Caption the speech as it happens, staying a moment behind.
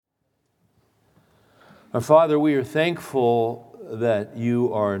Our Father, we are thankful that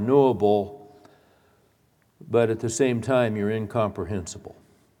you are knowable, but at the same time, you're incomprehensible.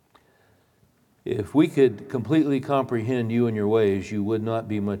 If we could completely comprehend you and your ways, you would not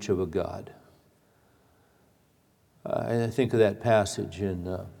be much of a God. I think of that passage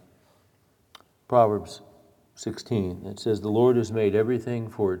in Proverbs 16. It says, "The Lord has made everything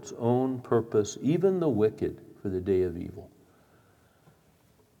for its own purpose, even the wicked for the day of evil."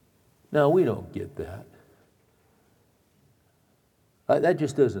 Now, we don't get that. That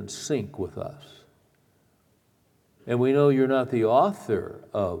just doesn't sync with us. And we know you're not the author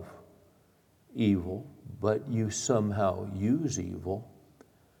of evil, but you somehow use evil.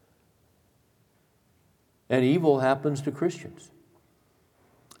 And evil happens to Christians.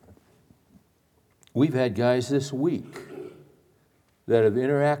 We've had guys this week that have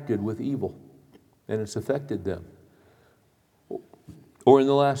interacted with evil, and it's affected them. Or in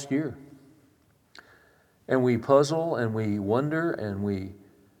the last year. And we puzzle and we wonder and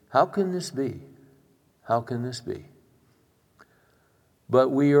how can this be? How can this be? But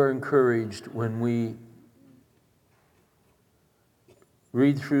we are encouraged when we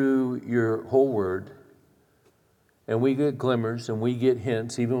read through your whole word and we get glimmers and we get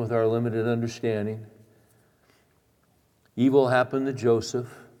hints, even with our limited understanding. Evil happened to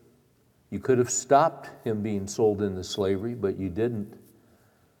Joseph. You could have stopped him being sold into slavery, but you didn't.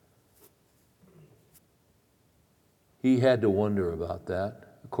 He had to wonder about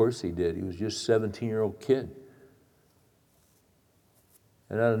that. Of course he did. He was just a 17-year-old kid.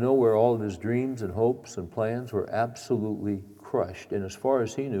 And out of nowhere, all of his dreams and hopes and plans were absolutely crushed. And as far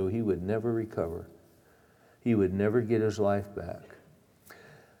as he knew, he would never recover. He would never get his life back.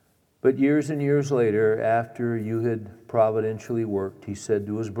 But years and years later, after you had providentially worked, he said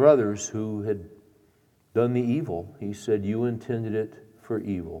to his brothers who had done the evil, he said, "You intended it for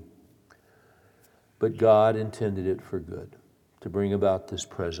evil, but God intended it for good, to bring about this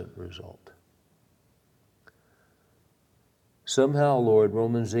present result." Somehow, Lord,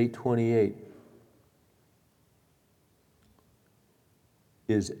 Romans 8:28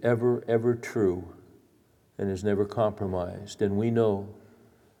 is ever, ever true and is never compromised. And we know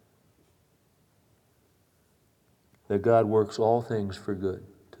that God works all things for good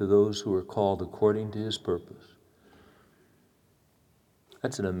to those who are called according to his purpose.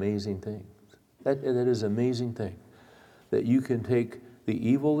 That's an amazing thing. That is an amazing thing, that you can take the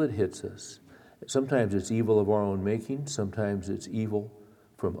evil that hits us. Sometimes it's evil of our own making. Sometimes it's evil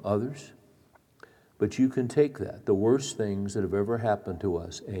from others. But you can take that, the worst things that have ever happened to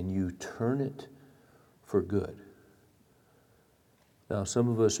us, and you turn it for good. Now, some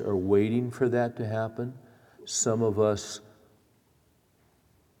of us are waiting for that to happen. Some of us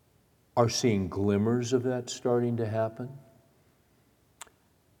are seeing glimmers of that starting to happen.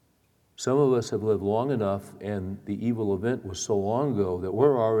 Some of us have lived long enough, and the evil event was so long ago that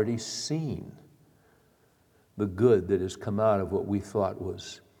we're already seeing the good that has come out of what we thought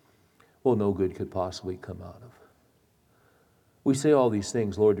was, well, no good could possibly come out of. We say all these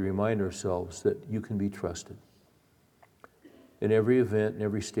things, Lord, to remind ourselves that you can be trusted in every event, in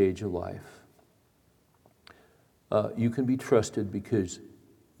every stage of life. You can be trusted because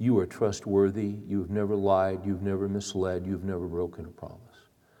you are trustworthy. You've never lied. You've never misled. You've never broken a promise.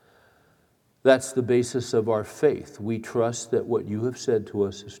 That's the basis of our faith. We trust that what you have said to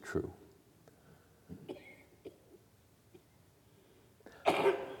us is true.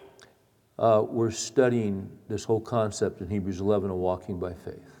 We're studying this whole concept in Hebrews 11 of walking by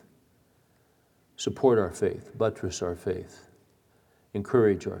faith. Support our faith, buttress our faith,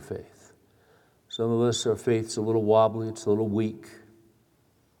 encourage our faith. Some of us, our faith's a little wobbly, it's a little weak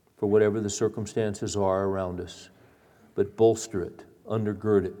for whatever the circumstances are around us. But bolster it,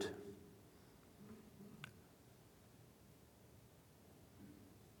 undergird it.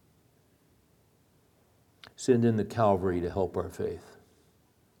 Send in the Calvary to help our faith.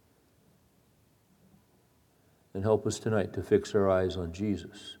 And help us tonight to fix our eyes on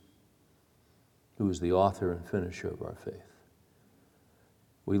Jesus, who is the author and finisher of our faith.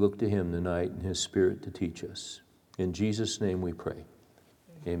 We look to him tonight and his Spirit to teach us. In Jesus' name we pray.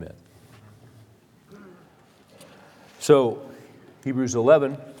 Amen. So, Hebrews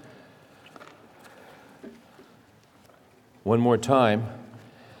 11, one more time.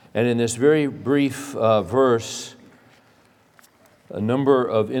 And in this very brief verse, a number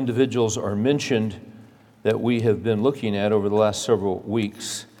of individuals are mentioned that we have been looking at over the last several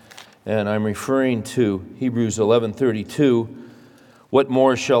weeks. And I'm referring to Hebrews 11:32. What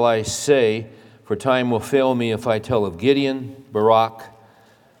more shall I say? For time will fail me if I tell of Gideon, Barak,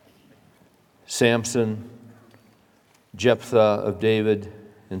 Samson, Jephthah of David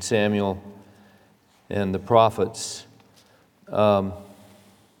and Samuel, and the prophets.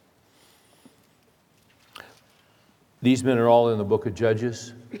 These men are all in the book of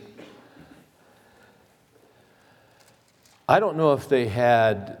Judges. I don't know if they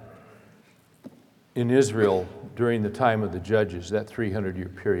had in Israel during the time of the Judges, that 300-year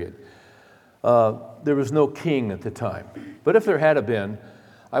period. There was no king at the time. But if there had been,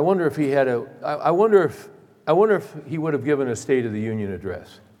 I wonder if he would have given a State of the Union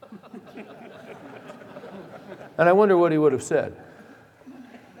address. And I wonder what he would have said.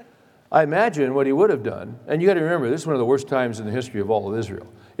 I imagine what he would have done, and you got to remember, this is one of the worst times in the history of all of Israel.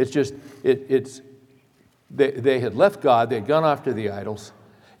 It's just, they had left God, they had gone after the idols.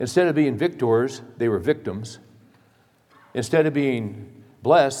 Instead of being victors, they were victims. Instead of being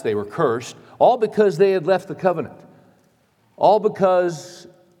blessed, they were cursed. All because they had left the covenant. All because,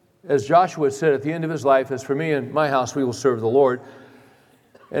 as Joshua said at the end of his life, as for me and my house, we will serve the Lord.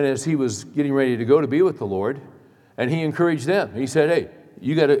 And as he was getting ready to go to be with the Lord, and he encouraged them. He said, hey,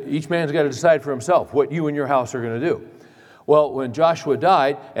 each man's got to decide for himself what you and your house are going to do. Well, when Joshua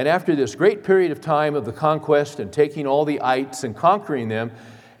died, and after this great period of time of the conquest and taking all the ites and conquering them,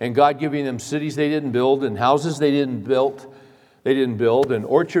 and God giving them cities they didn't build, and houses they didn't build, and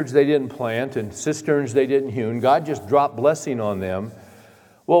orchards they didn't plant, and cisterns they didn't hew, God just dropped blessing on them.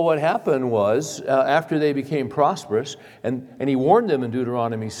 Well, what happened was, after they became prosperous, and he warned them in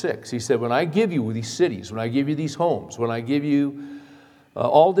Deuteronomy 6, he said, when I give you these cities, when I give you these homes, when I give you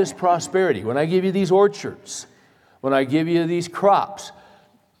all this prosperity, when I give you these orchards, when I give you these crops.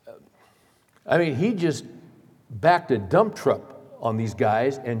 I mean, he just backed a dump truck on these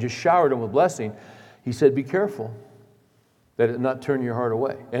guys and just showered them with blessing. He said, be careful that it not turn your heart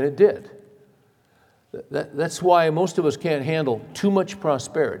away. And it did. That's why most of us can't handle too much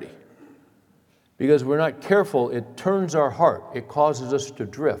prosperity. Because we're not careful, it turns our heart. It causes us to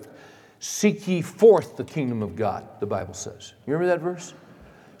drift. Seek ye forth the kingdom of God, the Bible says. You remember that verse?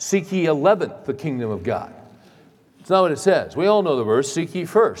 Seek ye 11th the kingdom of God. It's not what it says. We all know the verse, seek ye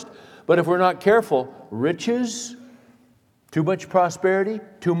first. But if we're not careful, riches, too much prosperity,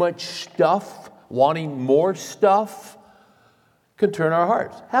 too much stuff, wanting more stuff, can turn our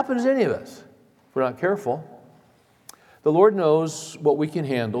hearts. Happens to any of us if we're not careful. The Lord knows what we can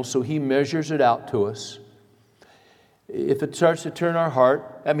handle, so he measures it out to us. If it starts to turn our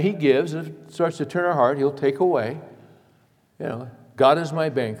heart, I mean, he gives. If it starts to turn our heart, he'll take away. You know, God is my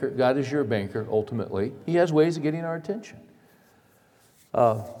banker. God is your banker, ultimately. He has ways of getting our attention.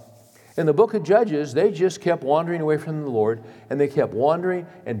 In the book of Judges, they just kept wandering away from the Lord, and they kept wandering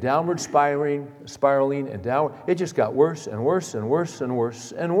and downward spiraling and downward. It just got worse and worse and worse and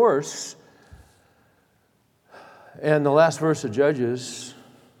worse and worse. And the last verse of Judges,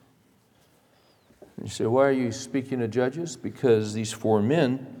 you say, why are you speaking of Judges? Because these four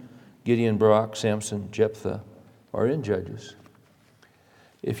men, Gideon, Barak, Samson, Jephthah, are in Judges.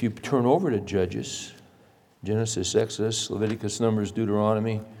 If you turn over to Judges, Genesis, Exodus, Leviticus, Numbers,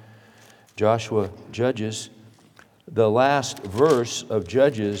 Deuteronomy, Joshua, Judges, the last verse of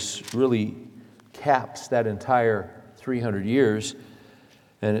Judges really caps that entire 300 years.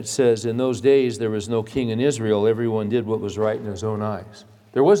 And it says, in those days there was no king in Israel. Everyone did what was right in his own eyes.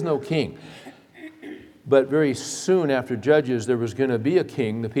 There was no king. But very soon after Judges, there was going to be a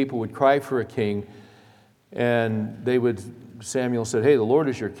king. The people would cry for a king. And Samuel said, hey, the Lord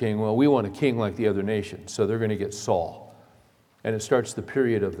is your king. Well, we want a king like the other nations. So they're going to get Saul. And it starts the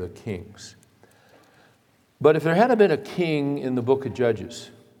period of the kings. But if there had been a king in the book of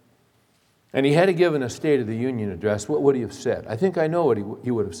Judges, and he had given a State of the Union address, what would he have said? I think I know what he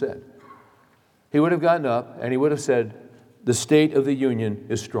would have said. He would have gotten up and he would have said, the State of the Union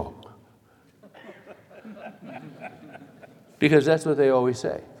is strong. Because that's what they always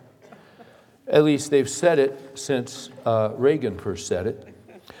say. At least they've said it since Reagan first said it.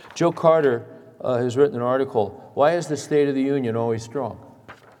 Joe Carter has written an article, Why is the State of the Union always strong?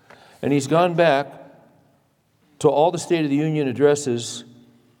 And he's gone back to all the State of the Union addresses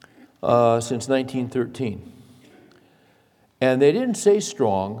since 1913. And they didn't say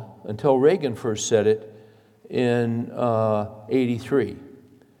strong until Reagan first said it in 83.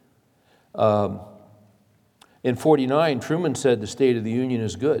 In 49, Truman said the State of the Union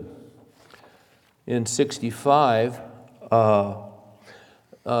is good. In 65,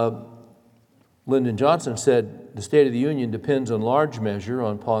 Lyndon Johnson said the State of the Union depends in large measure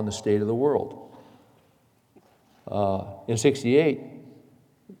upon the state of the world. In 68,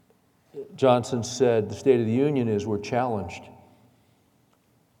 Johnson said the State of the Union is we're challenged.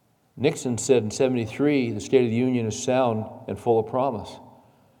 Nixon said in 73 the State of the Union is sound and full of promise.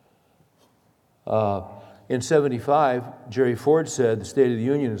 In 75, Jerry Ford said the State of the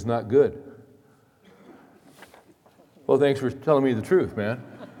Union is not good. Well, thanks for telling me the truth, man.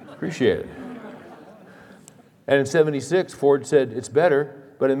 Appreciate it. And in 76, Ford said, it's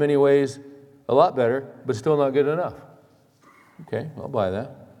better, but in many ways, a lot better, but still not good enough. Okay, I'll buy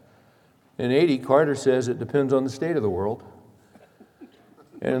that. In 80, Carter says it depends on the state of the world.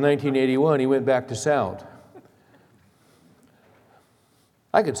 And in 1981, he went back to sound.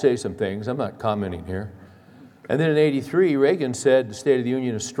 I could say some things. I'm not commenting here. And then in 83, Reagan said the State of the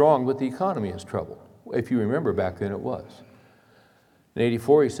Union is strong, but the economy is troubled. If you remember, back then it was. In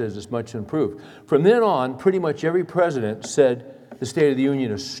 84, he says it's much improved. From then on, pretty much every president said the State of the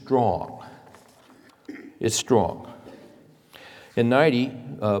Union is strong. It's strong. In 90,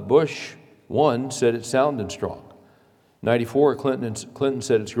 Bush 1 said it's sound and strong. 94, Clinton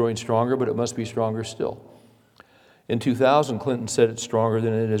said it's growing stronger, but it must be stronger still. In 2000, Clinton said it's stronger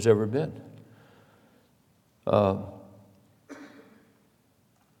than it has ever been.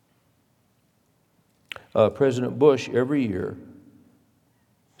 President Bush, every year,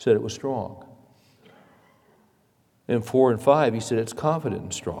 said it was strong. In 4 and 5, he said it's confident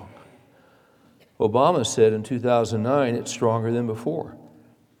and strong. Obama said in 2009 it's stronger than before.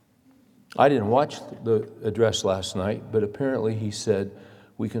 I didn't watch the address last night, but apparently he said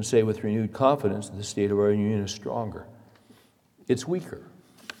we can say with renewed confidence that the state of our union is stronger. It's weaker.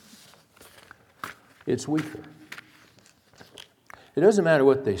 It's weaker. It doesn't matter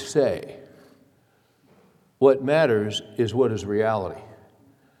what they say. What matters is what is reality.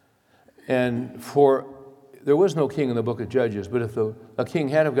 And there was no king in the book of Judges, but if a king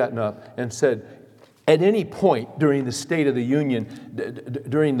had have gotten up and said, at any point during the State of the Union,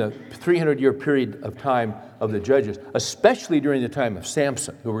 during the 300-year period of time of the Judges, especially during the time of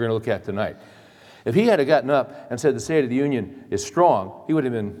Samson, who we're going to look at tonight, if he had gotten up and said the State of the Union is strong, he would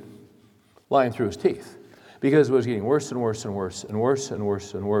have been lying through his teeth, because it was getting worse and worse and worse and worse and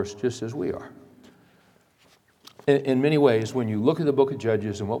worse and worse, just as we are. In many ways, when you look at the book of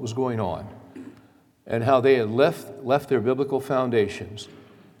Judges and what was going on, and how they had left their biblical foundations,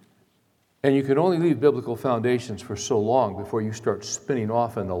 and you can only leave biblical foundations for so long before you start spinning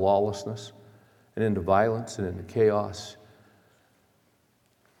off into lawlessness and into violence and into chaos.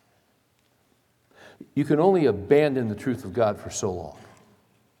 You can only abandon the truth of God for so long.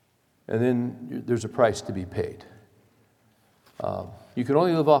 And then there's a price to be paid. You can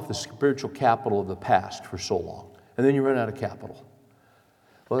only live off the spiritual capital of the past for so long. And then you run out of capital.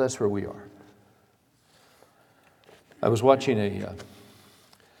 Well, that's where we are. I was watching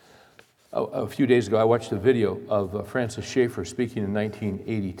a few days ago, I watched a video of Francis Schaeffer speaking in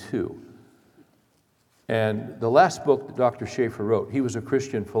 1982. And the last book that Dr. Schaeffer wrote, he was a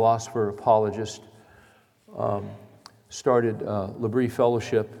Christian philosopher, apologist, started L'Abri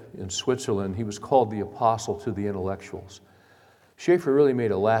Fellowship in Switzerland. He was called the apostle to the intellectuals. Schaeffer really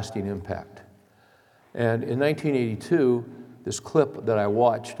made a lasting impact. And in 1982, this clip that I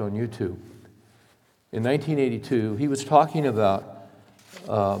watched on YouTube, in 1982, he was talking about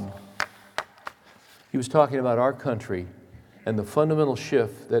our country and the fundamental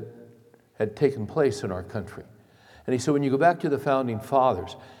shift that had taken place in our country. And he said, when you go back to the founding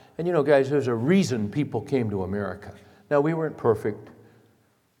fathers, and you know, guys, there's a reason people came to America. Now, we weren't perfect.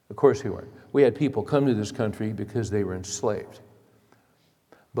 Of course we weren't. We had people come to this country because they were enslaved.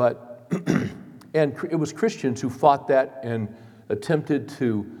 But, and it was Christians who fought that and attempted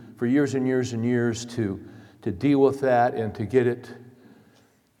to, for years and years and years, to deal with that and to get it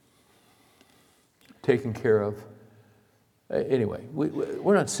taken care of. Anyway,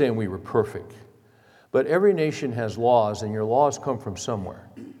 we're not saying we were perfect, but every nation has laws, and your laws come from somewhere.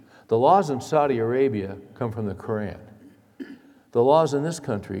 The laws in Saudi Arabia come from the Quran. The laws in this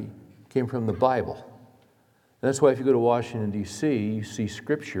country came from the Bible. And that's why if you go to Washington, D.C., you see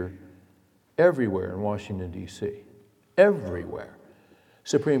Scripture everywhere in Washington, D.C. Everywhere.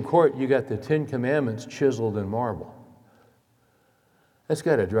 Supreme Court, you got the 10 Commandments chiseled in marble. That's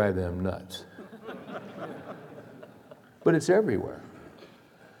got to drive them nuts. But it's everywhere,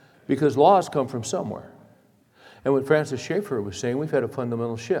 because laws come from somewhere. And what Francis Schaeffer was saying, we've had a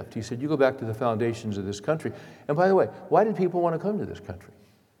fundamental shift. He said, you go back to the foundations of this country. And by the way, why did people want to come to this country?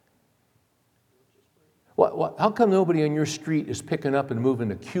 How come nobody on your street is picking up and moving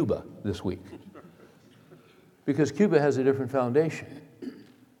to Cuba this week? Because Cuba has a different foundation.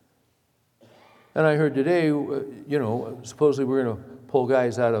 And I heard today, supposedly we're going to pull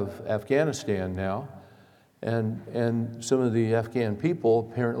guys out of Afghanistan now. And some of the Afghan people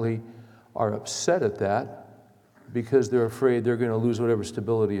apparently are upset at that because they're afraid they're going to lose whatever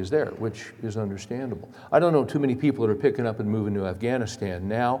stability is there, which is understandable. I don't know too many people that are picking up and moving to Afghanistan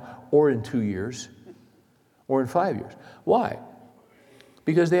now, or in 2 years, or in 5 years. Why?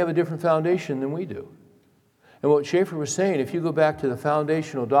 Because they have a different foundation than we do. And what Schaeffer was saying, if you go back to the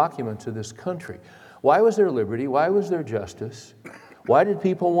foundational documents of this country, why was there liberty? Why was there justice? Why did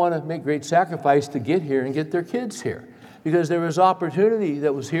people want to make great sacrifice to get here and get their kids here? Because there was opportunity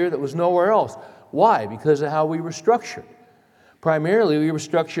that was here that was nowhere else. Why? Because of how we were structured. Primarily, we were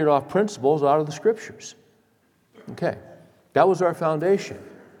structured off principles out of the Scriptures. Okay, that was our foundation.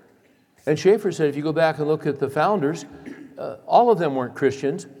 And Schaeffer said, if you go back and look at the founders, all of them weren't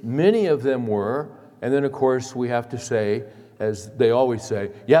Christians. Many of them were. And then, of course, we have to say, as they always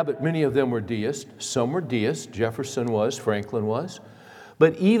say, yeah, but many of them were deists. Some were deists. Jefferson was. Franklin was.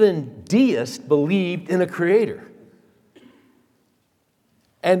 But even deists believed in a creator.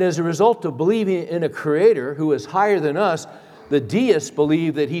 And as a result of believing in a creator who is higher than us, the deists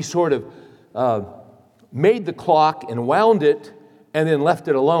believed that he sort of made the clock and wound it and then left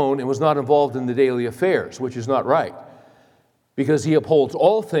it alone and was not involved in the daily affairs, which is not right. Because he upholds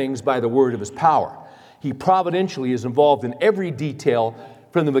all things by the word of his power. He providentially is involved in every detail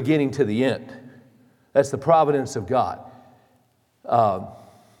from the beginning to the end. That's the providence of God.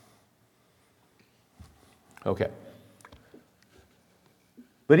 Okay.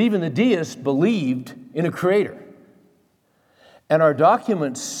 But even the deists believed in a creator. And our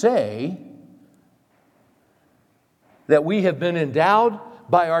documents say that we have been endowed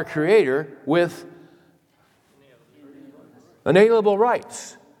by our creator with inalienable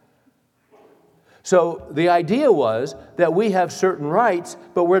rights. So the idea was that we have certain rights,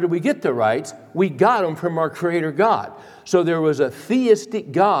 but where did we get the rights? We got them from our Creator God. So there was a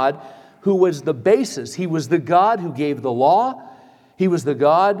theistic God who was the basis. He was the God who gave the law. He was the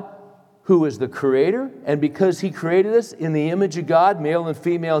God who is the Creator. And because He created us in the image of God, male and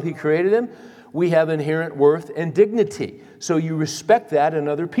female, He created them, we have inherent worth and dignity. So you respect that in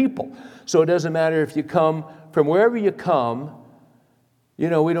other people. So it doesn't matter if you come from wherever you come. You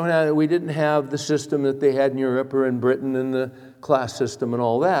know, we didn't have the system that they had in Europe or in Britain and the class system and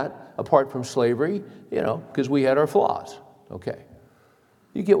all that, apart from slavery, you know, because we had our flaws. Okay.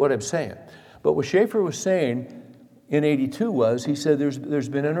 You get what I'm saying. But what Schaeffer was saying in 82 was, he said there's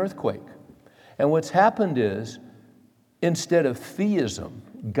been an earthquake. And what's happened is, instead of theism,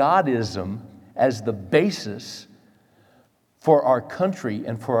 Godism as the basis for our country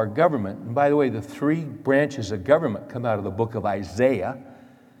and for our government. And by the way, the three branches of government come out of the book of Isaiah.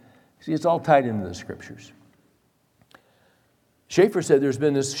 See, it's all tied into the Scriptures. Schaeffer said there's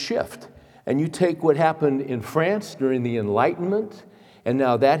been this shift. And you take what happened in France during the Enlightenment, and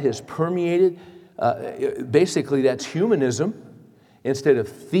now that has permeated. Basically, that's humanism instead of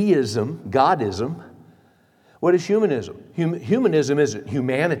theism, Godism. What is humanism? Humanism isn't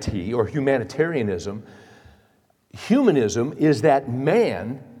humanity or humanitarianism. Humanism is that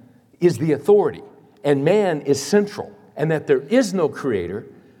man is the authority and man is central, and that there is no creator,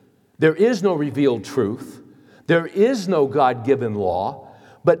 there is no revealed truth, there is no God-given law,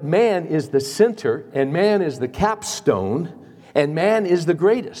 but man is the center and man is the capstone and man is the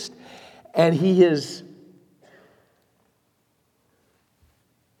greatest. And he is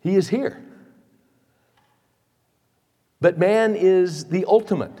here. But man is the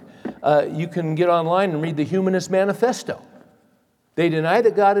ultimate. You can get online and read the Humanist Manifesto. They deny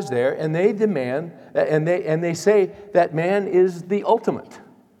that God is there, and they demand, and they say that man is the ultimate.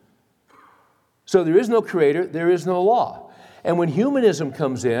 So there is no creator, there is no law. And when humanism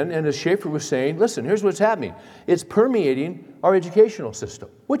comes in, and as Schaeffer was saying, listen, here's what's happening. It's permeating our educational system,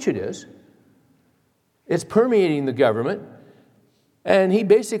 which it is. It's permeating the government. And he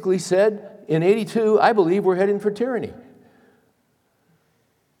basically said, in 82, I believe we're heading for tyranny.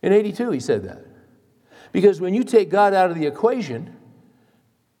 In 82, he said that. Because when you take God out of the equation,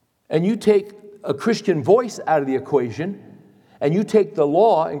 and you take a Christian voice out of the equation, and you take the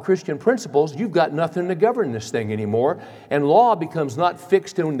law and Christian principles, you've got nothing to govern this thing anymore. And law becomes not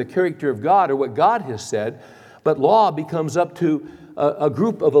fixed in the character of God or what God has said, but law becomes up to a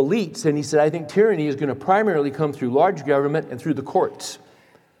group of elites. And he said, I think tyranny is going to primarily come through large government and through the courts.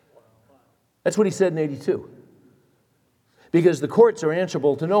 That's what he said in 82. Because the courts are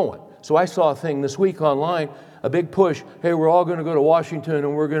answerable to no one. So I saw a thing this week online, a big push. Hey, we're all going to go to Washington,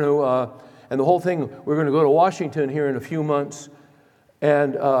 and we're going to, and the whole thing, we're going to go to Washington here in a few months.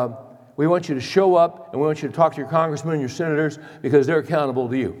 And we want you to show up, and we want you to talk to your congressmen and your senators because they're accountable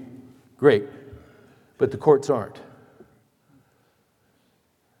to you. Great. But the courts aren't.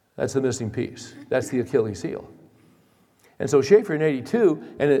 That's the missing piece. That's the Achilles heel. And so Schaeffer in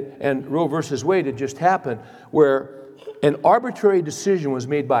 82, and Roe versus Wade had just happened, where an arbitrary decision was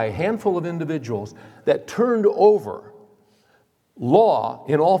made by a handful of individuals that turned over law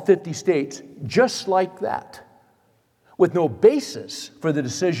in all 50 states just like that, with no basis for the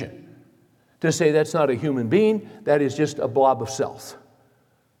decision. to say that's not a human being, that is just a blob of self.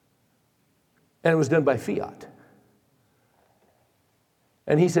 And it was done by fiat.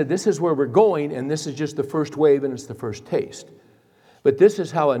 And he said, this is where we're going, and this is just the first wave, and it's the first taste. But this is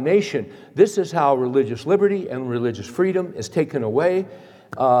how a nation, this is how religious liberty and religious freedom is taken away.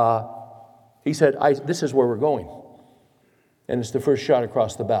 He said, this is where we're going. And it's the first shot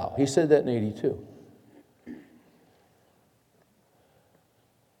across the bow. He said that in 82.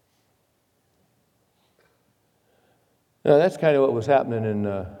 Now, that's kind of what was happening in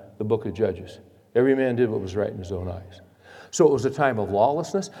the book of Judges. Every man did what was right in his own eyes. So it was a time of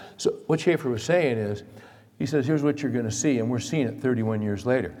lawlessness. So what Schaeffer was saying is, he says, here's what you're going to see, and we're seeing it 31 years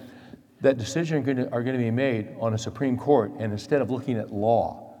later. That decisions are going to be made on a Supreme Court, and instead of looking at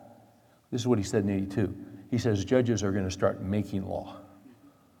law, this is what he said in 82. He says judges are going to start making law.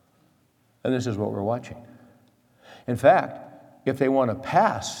 And this is what we're watching. In fact, if they want to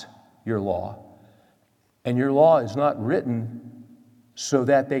pass your law, and your law is not written so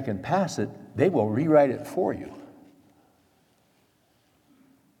that they can pass it, they will rewrite it for you.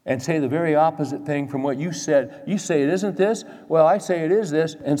 And say the very opposite thing from what you said. You say it isn't this, well, I say it is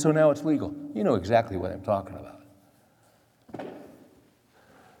this, and so now it's legal. You know exactly what I'm talking about.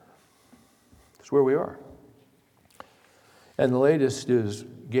 It's where we are. And the latest is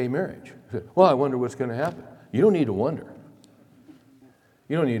gay marriage. Well, I wonder what's going to happen. You don't need to wonder.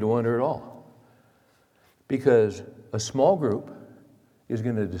 You don't need to wonder at all. Because a small group is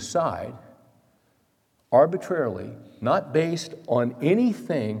going to decide arbitrarily, not based on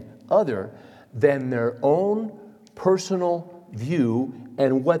anything other than their own personal view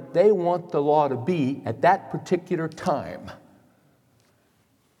and what they want the law to be at that particular time.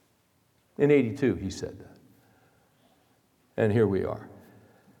 In 82, he said that. And here we are.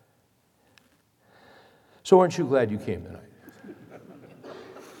 So aren't you glad you came tonight?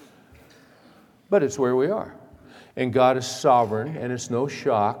 But it's where we are. And God is sovereign, and it's no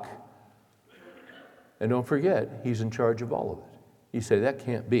shock. And don't forget, He's in charge of all of it. You say, that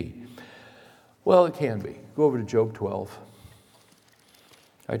can't be. Well, it can be. Go over to Job 12.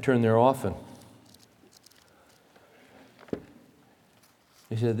 I turn there often.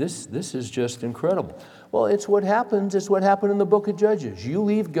 He said, this is just incredible. Well, it's what happens. It's what happened in the book of Judges. You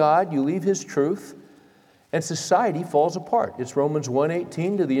leave God, you leave His truth, and society falls apart. It's Romans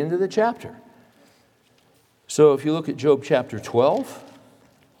 1:18 to the end of the chapter. So if you look at Job chapter 12,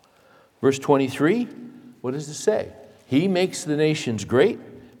 verse 23, what does it say? He makes the nations great,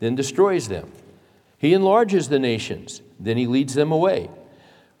 then destroys them. He enlarges the nations, then He leads them away.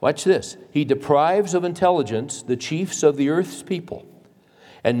 Watch this. He deprives of intelligence the chiefs of the earth's people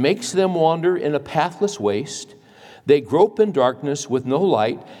and makes them wander in a pathless waste. They grope in darkness with no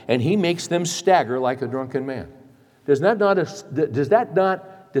light, and He makes them stagger like a drunken man. Does that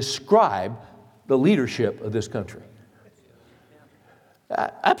not describe the leadership of this country?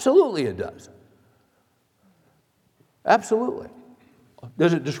 Absolutely it does. Absolutely.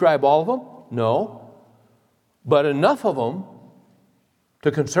 Does it describe all of them? No. But enough of them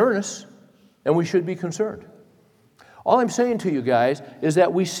to concern us, and we should be concerned. All I'm saying to you guys is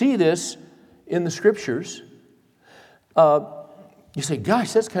that we see this in the Scriptures. You say,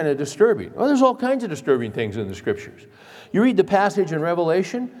 gosh, that's kind of disturbing. Well, there's all kinds of disturbing things in the Scriptures. You read the passage in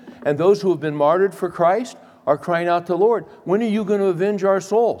Revelation, and those who have been martyred for Christ are crying out to the Lord, when are you going to avenge our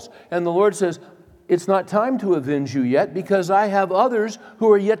souls? And the Lord says, it's not time to avenge you yet, because I have others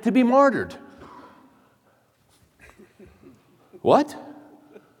who are yet to be martyred. What?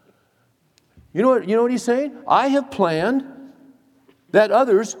 You know what He's saying? I have planned that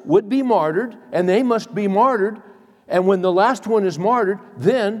others would be martyred, and they must be martyred, and when the last one is martyred,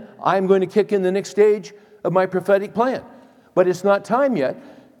 then I'm going to kick in the next stage of my prophetic plan. But it's not time yet,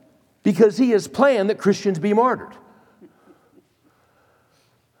 because He has planned that Christians be martyred.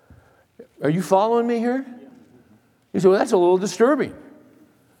 Are you following me here? You say, well, that's a little disturbing.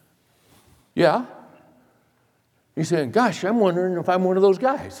 Yeah. You're saying, gosh, I'm wondering if I'm one of those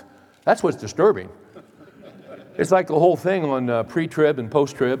guys. That's what's disturbing. It's like the whole thing on pre-trib and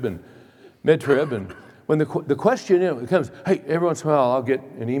post-trib and mid-trib. And when the question comes, hey, every once in a while I'll get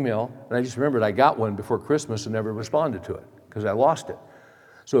an email, and I just remembered I got one before Christmas and never responded to it because I lost it.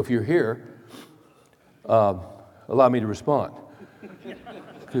 So if you're here, allow me to respond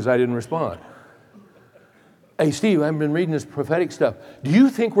because I didn't respond. Hey, Steve, I've been reading this prophetic stuff. Do you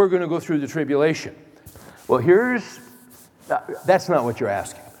think we're going to go through the tribulation? Well, that's not what you're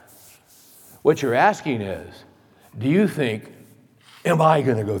asking. What you're asking is, do you think, am I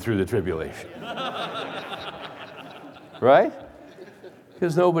going to go through the tribulation? Right?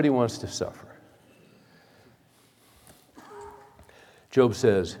 Because nobody wants to suffer. Job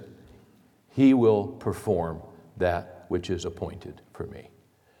says, He will perform that which is appointed for me.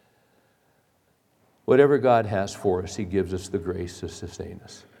 Whatever God has for us, He gives us the grace to sustain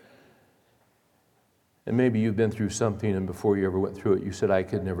us. And maybe you've been through something, and before you ever went through it, you said, I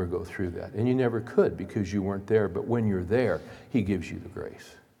could never go through that. And you never could because you weren't there. But when you're there, He gives you the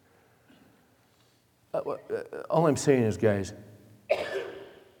grace. All I'm saying is, guys,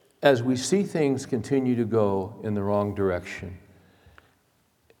 as we see things continue to go in the wrong direction,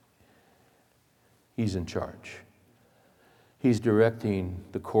 He's in charge. He's directing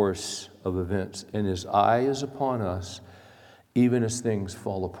the course of events, and His eye is upon us even as things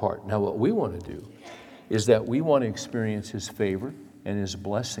fall apart. Now, what we want to do is that we want to experience His favor and His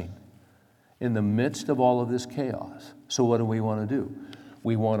blessing in the midst of all of this chaos. So what do we want to do?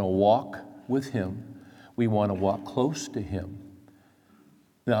 We want to walk with Him. We want to walk close to Him.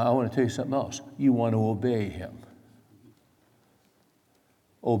 Now, I want to tell you something else. You want to obey Him.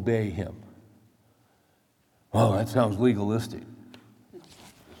 Obey Him. Oh, that sounds legalistic.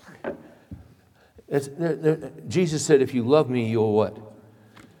 Jesus said, if you love me, you'll what?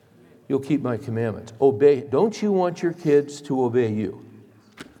 You'll keep my commandments. Obey. Don't you want your kids to obey you?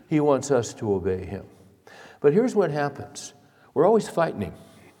 He wants us to obey Him. But here's what happens. We're always fighting Him.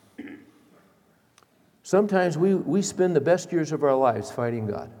 Sometimes we spend the best years of our lives fighting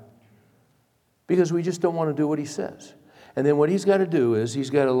God because we just don't want to do what He says. And then what He's got to do is He's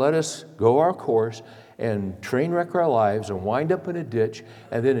got to let us go our course and train wreck our lives and wind up in a ditch,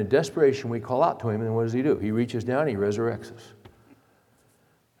 and then in desperation we call out to Him, and what does He do? He reaches down and He resurrects us.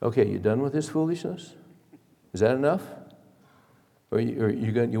 Okay, you done with this foolishness? Is that enough? Or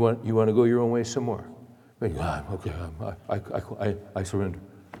you want to go your own way some more? Okay, I surrender.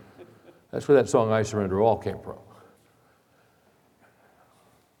 That's where that song, I Surrender All, came from.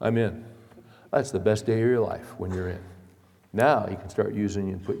 I'm in. That's the best day of your life when you're in. Now He can start using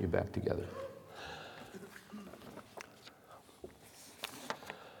you and putting you back together.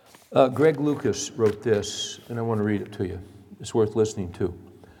 Greg Lucas wrote this, and I want to read it to you. It's worth listening to.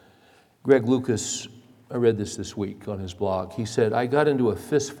 Greg Lucas, I read this week on his blog. He said, I got into a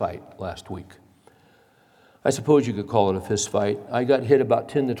fist fight last week. I suppose you could call it a fist fight. I got hit about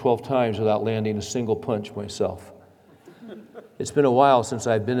 10 to 12 times without landing a single punch myself. It's been a while since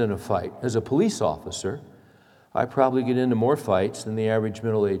I've been in a fight. As a police officer, I probably get into more fights than the average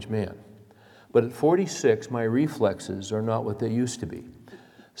middle-aged man. But at 46, my reflexes are not what they used to be.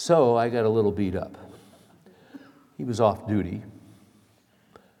 So I got a little beat up. He was off duty.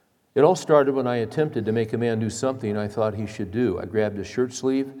 It all started when I attempted to make a man do something I thought he should do. I grabbed his shirt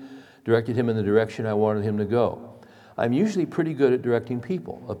sleeve, directed him in the direction I wanted him to go. I'm usually pretty good at directing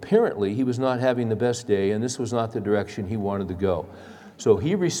people. Apparently, he was not having the best day, and this was not the direction he wanted to go. So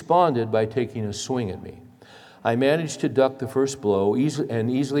he responded by taking a swing at me. I managed to duck the first blow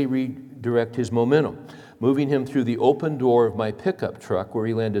and easily redirect his momentum, moving him through the open door of my pickup truck where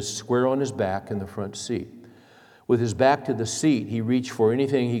he landed square on his back in the front seat. With his back to the seat, he reached for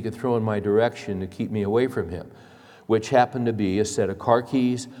anything he could throw in my direction to keep me away from him, which happened to be a set of car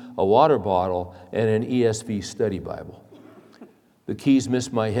keys, a water bottle, and an ESV study Bible. The keys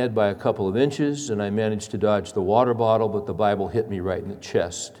missed my head by a couple of inches, and I managed to dodge the water bottle, but the Bible hit me right in the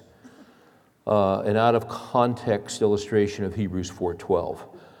chest. An out-of-context illustration of Hebrews 4:12.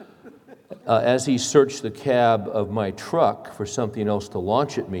 As he searched the cab of my truck for something else to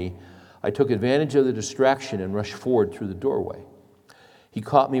launch at me, I took advantage of the distraction and rushed forward through the doorway. He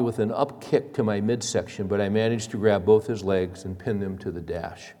caught me with an up kick to my midsection, but I managed to grab both his legs and pin them to the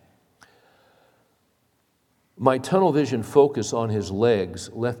dash. My tunnel vision focus on his legs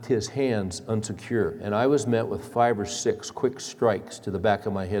left his hands unsecure, and I was met with 5 or 6 quick strikes to the back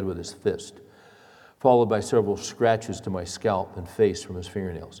of my head with his fist, followed by several scratches to my scalp and face from his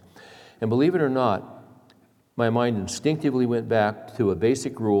fingernails. And believe it or not, my mind instinctively went back to a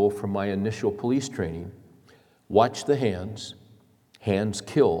basic rule from my initial police training: watch the hands. Hands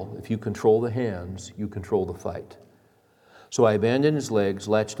kill. If you control the hands, you control the fight. So I abandoned his legs,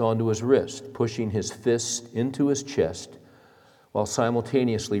 latched onto his wrist, pushing his fist into his chest, while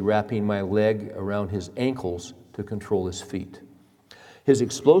simultaneously wrapping my leg around his ankles to control his feet. His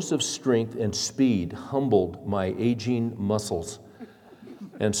explosive strength and speed humbled my aging muscles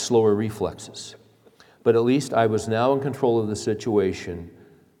and slower reflexes. But at least I was now in control of the situation,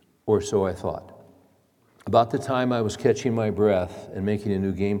 or so I thought. About the time I was catching my breath and making a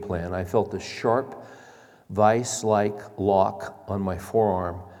new game plan, I felt a sharp, vice-like lock on my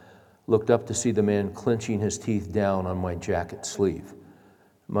forearm, looked up to see the man clenching his teeth down on my jacket sleeve.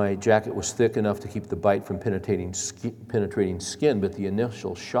 My jacket was thick enough to keep the bite from penetrating skin, but the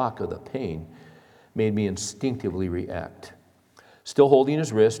initial shock of the pain made me instinctively react. Still holding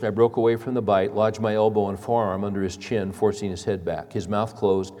his wrist, I broke away from the bite, lodged my elbow and forearm under his chin, forcing his head back, his mouth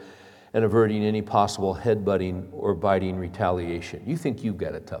closed, and averting any possible head-butting or biting retaliation. You think you've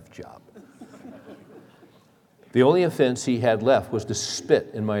got a tough job. The only offense he had left was to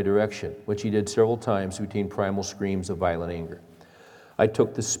spit in my direction, which he did several times between primal screams of violent anger. I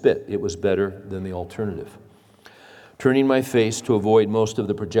took the spit. It was better than the alternative. Turning my face to avoid most of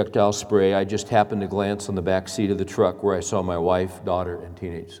the projectile spray, I just happened to glance on the back seat of the truck where I saw my wife, daughter, and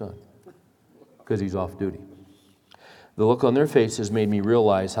teenage son, because he's off duty. The look on their faces made me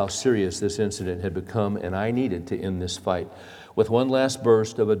realize how serious this incident had become, and I needed to end this fight. With one last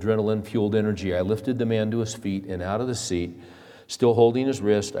burst of adrenaline-fueled energy, I lifted the man to his feet and out of the seat. Still holding his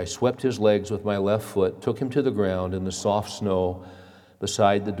wrist, I swept his legs with my left foot, took him to the ground in the soft snow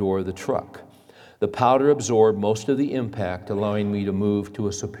beside the door of the truck. The powder absorbed most of the impact, allowing me to move to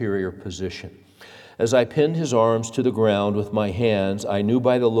a superior position. As I pinned his arms to the ground with my hands, I knew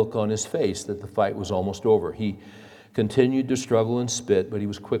by the look on his face that the fight was almost over. He continued to struggle and spit, but he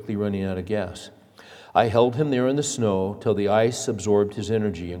was quickly running out of gas. I held him there in the snow till the ice absorbed his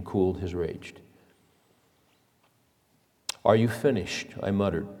energy and cooled his rage. "Are you finished?" I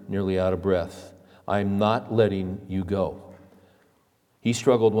muttered, nearly out of breath. "I'm not letting you go." He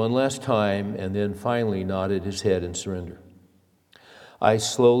struggled one last time and then finally nodded his head in surrender. I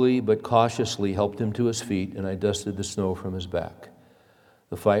slowly but cautiously helped him to his feet, and I dusted the snow from his back.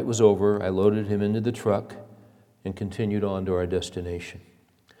 The fight was over. I loaded him into the truck and continued on to our destination.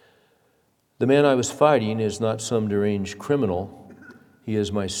 The man I was fighting is not some deranged criminal. He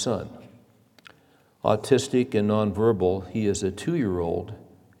is my son. Autistic and nonverbal, he is a 2-year-old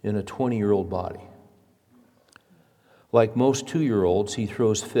in a 20-year-old body. Like most 2-year-olds, he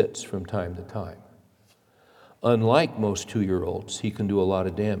throws fits from time to time. Unlike most 2-year-olds, he can do a lot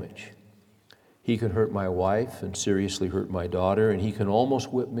of damage. He can hurt my wife and seriously hurt my daughter, and he can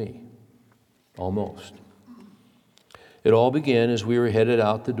almost whip me. Almost. It all began as we were headed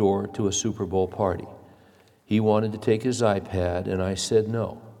out the door to a Super Bowl party. He wanted to take his iPad, and I said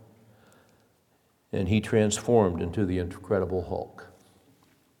no. And he transformed into the Incredible Hulk.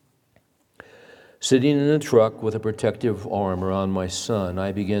 Sitting in the truck with a protective arm around my son,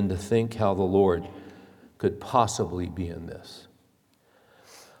 I began to think how the Lord could possibly be in this.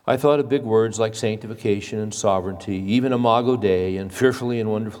 I thought of big words like sanctification and sovereignty, even Imago Dei and fearfully and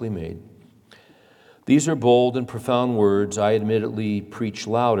wonderfully made. These are bold and profound words I admittedly preach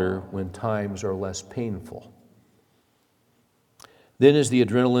louder when times are less painful. Then, as the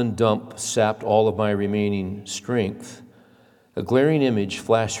adrenaline dump sapped all of my remaining strength, a glaring image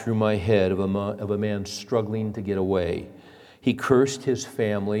flashed through my head of a man struggling to get away. He cursed his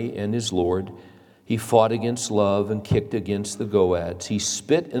family and his Lord. He fought against love and kicked against the goads. He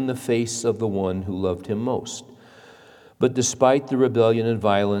spit in the face of the one who loved him most. But despite the rebellion and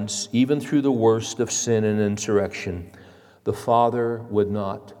violence, even through the worst of sin and insurrection, the Father would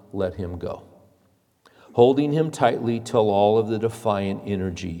not let him go, holding him tightly till all of the defiant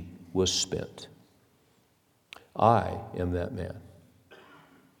energy was spent. I am that man.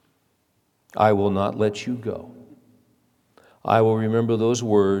 I will not let you go. I will remember those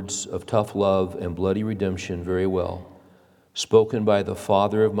words of tough love and bloody redemption very well, spoken by the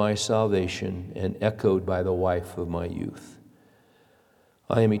father of my salvation and echoed by the wife of my youth.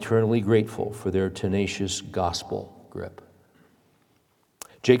 I am eternally grateful for their tenacious gospel grip.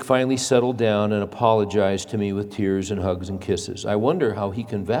 Jake finally settled down and apologized to me with tears and hugs and kisses. I wonder how he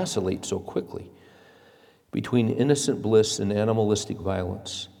can vacillate so quickly between innocent bliss and animalistic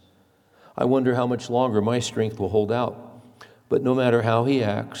violence. I wonder how much longer my strength will hold out. But no matter how he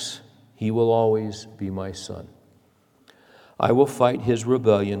acts, he will always be my son. I will fight his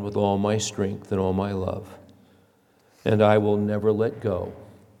rebellion with all my strength and all my love. And I will never let go,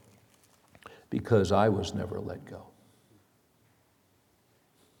 because I was never let go.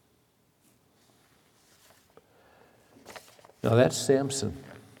 Now that's Samson.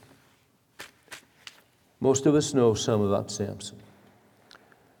 Most of us know some about Samson.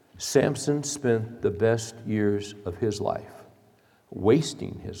 Samson spent the best years of his life,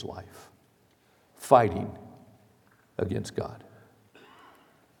 wasting his life, fighting against God.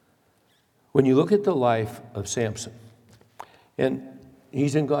 When you look at the life of Samson, and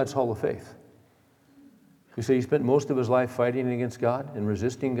he's in God's Hall of Faith. You say he spent most of his life fighting against God and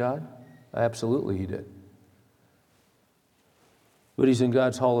resisting God? Absolutely he did. But he's in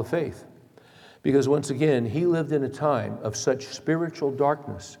God's Hall of Faith. Because once again, he lived in a time of such spiritual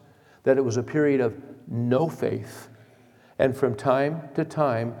darkness that it was a period of no faith. And from time to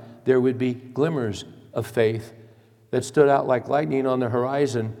time, there would be glimmers of faith that stood out like lightning on the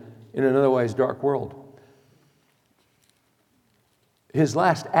horizon in an otherwise dark world. His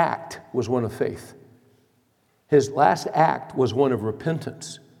last act was one of faith. His last act was one of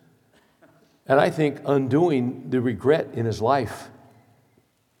repentance. And I think undoing the regret in his life.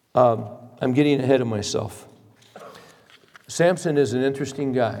 I'm getting ahead of myself. Samson is an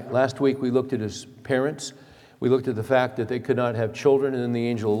interesting guy. Last week we looked at his parents. We looked at the fact that they could not have children, and then the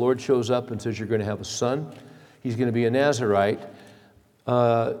angel of the Lord shows up and says, you're going to have a son. He's going to be a Nazirite.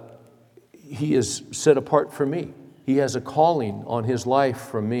 He is set apart for me. He has a calling on his life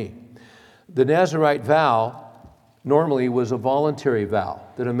from me. The Nazirite vow normally was a voluntary vow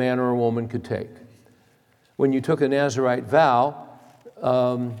that a man or a woman could take. When you took a Nazirite vow,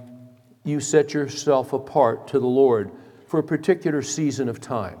 you set yourself apart to the Lord for a particular season of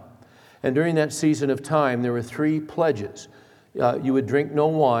time. And during that season of time, there were 3 pledges. You would drink no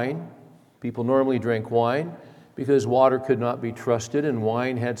wine. People normally drank wine because water could not be trusted, and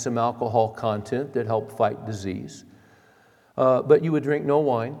wine had some alcohol content that helped fight disease. But you would drink no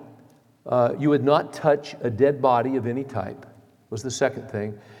wine. You would not touch a dead body of any type, was the second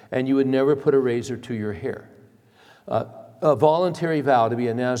thing. And you would never put a razor to your hair. A voluntary vow to be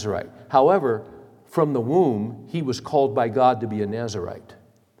a Nazirite. However, from the womb, he was called by God to be a Nazirite.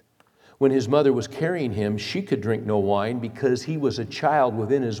 When his mother was carrying him, she could drink no wine because he was a child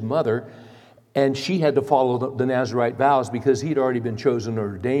within his mother, and she had to follow the Nazirite vows because he'd already been chosen or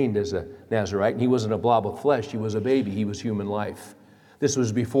ordained as a Nazirite, and he wasn't a blob of flesh, he was a baby, he was human life. This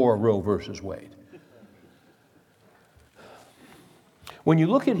was before Roe versus Wade. When you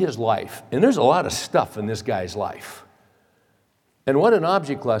look at his life, and there's a lot of stuff in this guy's life, and what an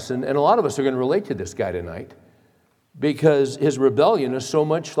object lesson, and a lot of us are going to relate to this guy tonight, because his rebellion is so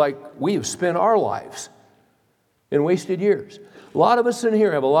much like we have spent our lives in wasted years. A lot of us in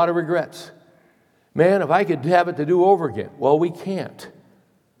here have a lot of regrets. Man, if I could have it to do over again. Well, we can't.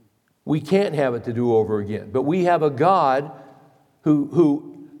 We can't have it to do over again. But we have a God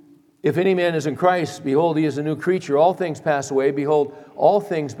who, if any man is in Christ, behold, he is a new creature. All things pass away. Behold, all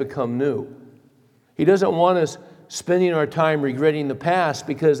things become new. He doesn't want us spending our time regretting the past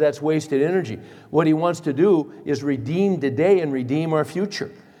because that's wasted energy. What he wants to do is redeem today and redeem our future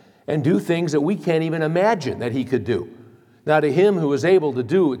and do things that we can't even imagine that he could do. Now, to him who is able to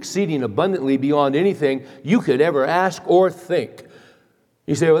do exceeding abundantly beyond anything you could ever ask or think.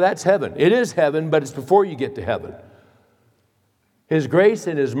 You say, well, that's heaven. It is heaven, but it's before you get to heaven. His grace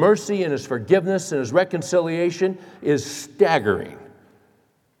and his mercy and his forgiveness and his reconciliation is staggering.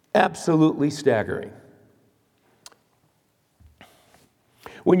 Absolutely staggering.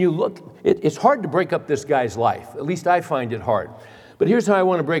 When you look, it's hard to break up this guy's life. At least I find it hard. But here's how I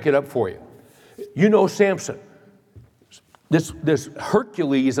want to break it up for you. You know Samson, this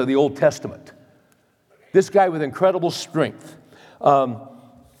Hercules of the Old Testament. This guy with incredible strength.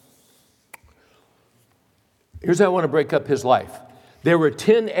 Here's how I want to break up his life. There were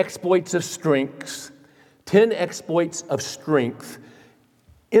 10 exploits of strength, 10 exploits of strength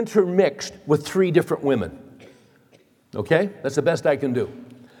intermixed with 3 different women. Okay? That's the best I can do.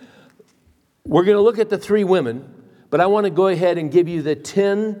 We're going to look at the 3 women, but I want to go ahead and give you the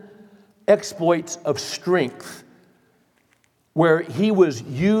 10 exploits of strength where he was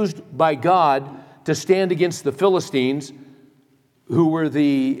used by God to stand against the Philistines, who were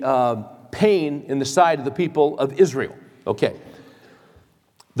the pain in the side of the people of Israel. Okay.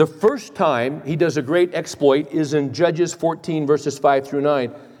 The first time he does a great exploit is in Judges 14, verses 5 through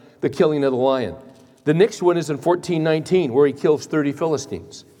 9, the killing of the lion. The next one is in 14:19, where he kills 30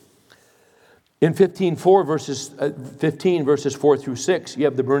 Philistines. In 15, verses 4 through 6, you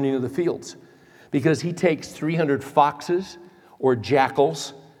have the burning of the fields. Because he takes 300 foxes or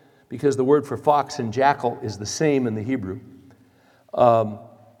jackals, because the word for fox and jackal is the same in the Hebrew.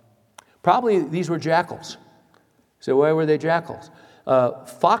 Probably these were jackals. So why were they jackals?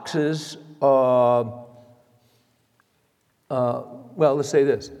 Foxes, well, let's say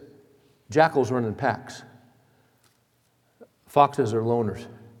this. Jackals run in packs. Foxes are loners.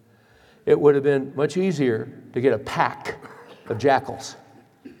 It would have been much easier to get a pack of jackals.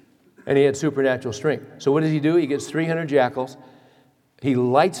 And he had supernatural strength. So what does he do? He gets 300 jackals. He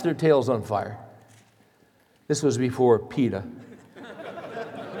lights their tails on fire. This was before PETA.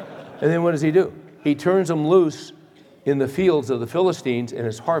 And then what does he do? He turns them loose in the fields of the Philistines, and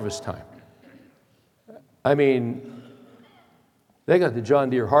it's harvest time. I mean, they got the John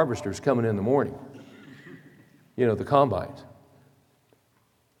Deere harvesters coming in the morning. You know, the combines.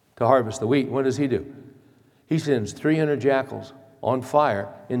 To harvest the wheat. What does he do? He sends 300 jackals on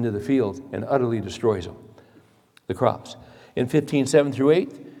fire into the fields and utterly destroys them, the crops. In 15:7 through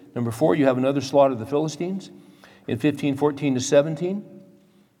 8, number 4, you have another slaughter of the Philistines. In 15:14 to 17,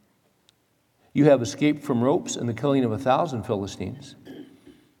 you have escape from ropes and the killing of 1,000 Philistines.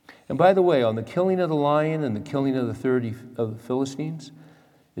 And by the way, on the killing of the lion and the killing of the 30 of the Philistines,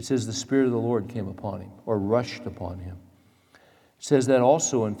 it says the Spirit of the Lord came upon him, or rushed upon him. It says that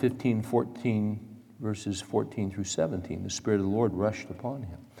also in 15:14, verses 14 through 17, the Spirit of the Lord rushed upon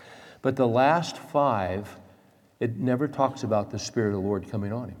him. But the last 5, it never talks about the Spirit of the Lord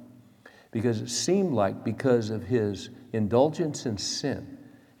coming on him. Because it seemed like because of his indulgence in sin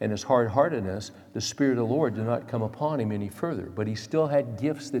and his hard-heartedness, the Spirit of the Lord did not come upon him any further. But he still had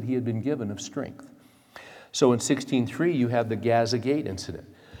gifts that he had been given of strength. So in 16:3, you have the Gaza Gate incident,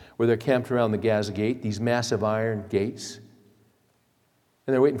 where they're camped around the Gaza Gate, these massive iron gates.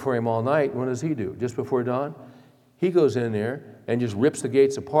 And they're waiting for him all night. What does he do? Just before dawn, he goes in there and just rips the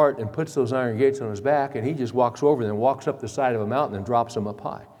gates apart and puts those iron gates on his back, and he just walks over and then walks up the side of a mountain and drops them up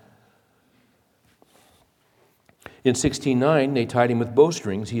high. In 16:9, they tied him with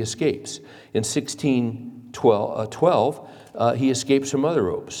bowstrings. He escapes. In 16:12, he escapes from other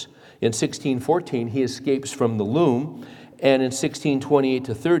ropes. In 16:14, he escapes from the loom. And in 16:28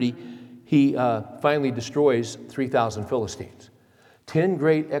 to 30, he finally destroys 3,000 Philistines. 10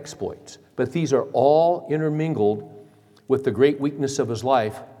 great exploits. But these are all intermingled with the great weakness of his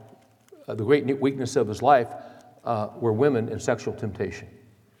life. The great weakness of his life were women and sexual temptation.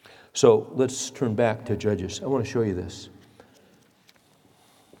 So let's turn back to Judges. I want to show you this.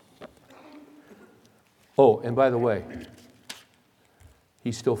 Oh, and by the way,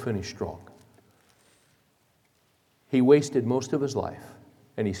 he still finished strong. He wasted most of his life,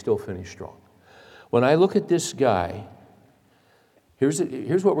 and he still finished strong. When I look at this guy, here's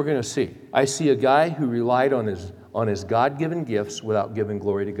what we're going to see. I see a guy who relied on his God-given gifts without giving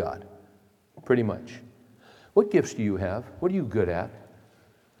glory to God, pretty much. What gifts do you have? What are you good at?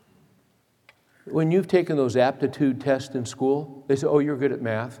 When you've taken those aptitude tests in school, they say, oh, you're good at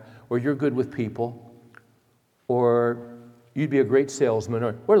math, or you're good with people, or you'd be a great salesman.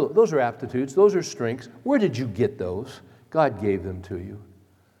 Or those are aptitudes. Those are strengths. Where did you get those? God gave them to you.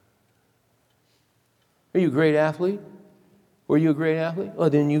 Are you a great athlete? Were you a great athlete? Oh,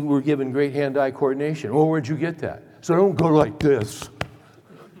 then you were given great hand-eye coordination. Oh, where'd you get that? So don't go like this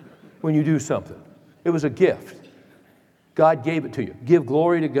when you do something. It was a gift. God gave it to you. Give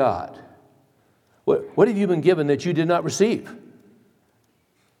glory to God. What have you been given that you did not receive?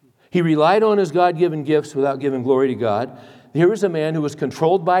 He relied on his God-given gifts without giving glory to God. Here was a man who was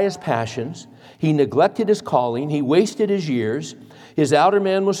controlled by his passions. He neglected his calling. He wasted his years. His outer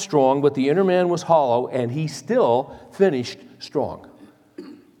man was strong, but the inner man was hollow, and he still finished strong.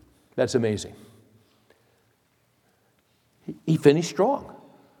 That's amazing. He finished strong,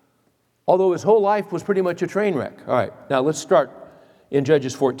 although his whole life was pretty much a train wreck. All right, now let's start in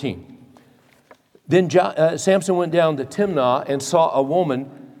Judges 14. Then Samson went down to Timnah and saw a woman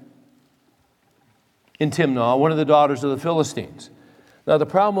in Timnah, one of the daughters of the Philistines. Now, the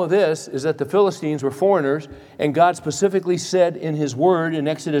problem with this is that the Philistines were foreigners, and God specifically said in his word in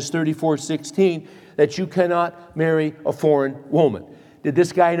Exodus 34:16 that you cannot marry a foreign woman. Did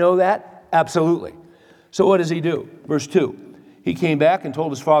this guy know that? Absolutely. So what does he do? Verse 2. He came back and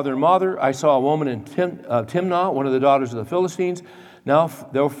told his father and mother, I saw a woman in Timnah, one of the daughters of the Philistines. Now,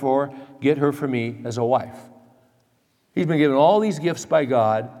 therefore, get her for me as a wife. He's been given all these gifts by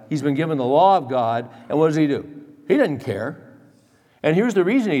God. He's been given the law of God. And what does he do? He doesn't care. And here's the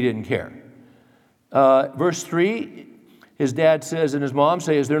reason he didn't care. Verse 3, his dad says and his mom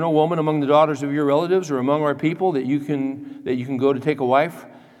say, is there no woman among the daughters of your relatives or among our people that you can go to take a wife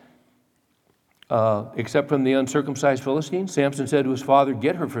except from the uncircumcised Philistines? Samson said to his father,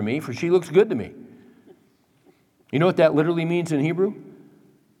 get her for me, for she looks good to me. You know what that literally means in Hebrew?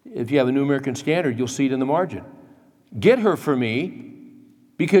 If you have a New American Standard, you'll see it in the margin. Get her for me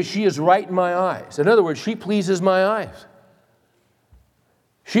because she is right in my eyes. In other words, she pleases my eyes.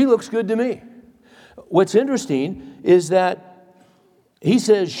 She looks good to me. What's interesting is that he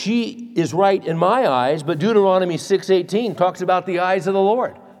says she is right in my eyes, but Deuteronomy 6:18 talks about the eyes of the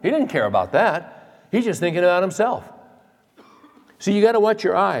Lord. He didn't care about that. He's just thinking about himself. So you got to watch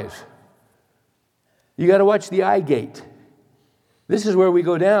your eyes. You got to watch the eye gate. This is where we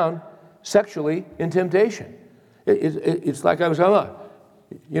go down sexually in temptation. It's like I was talking about.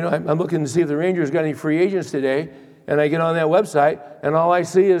 You know, I'm looking to see if the Rangers got any free agents today, and I get on that website, and all I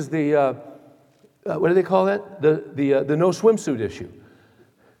see is the, what do they call that? The no swimsuit issue.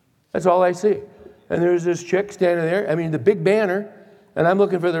 That's all I see. And there's this chick standing there, I mean, the big banner, and I'm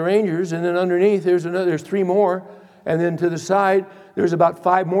looking for the Rangers, and then underneath there's 3 more, and then to the side, there's about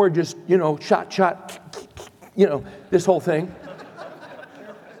 5 more just, shot, this whole thing.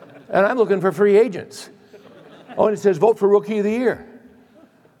 And I'm looking for free agents. Oh, and it says, vote for Rookie of the Year.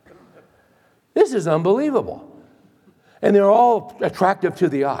 This is unbelievable. And they're all attractive to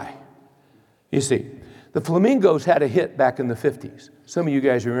the eye. You see, the Flamingos had a hit back in the 50s. Some of you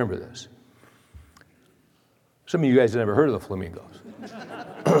guys remember this. Some of you guys have never heard of the Flamingos.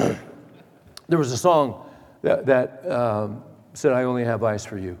 There was a song that said, I only have eyes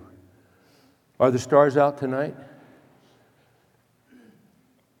for you. Are the stars out tonight?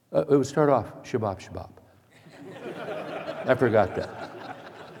 It would start off, shabab, shabab. I forgot that.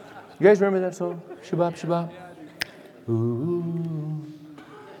 You guys remember that song? Shabab, shabab? Ooh,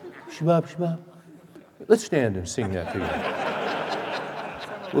 shabab, shabab. Let's stand and sing that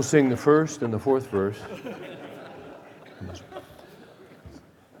together. We'll sing the first and the fourth verse.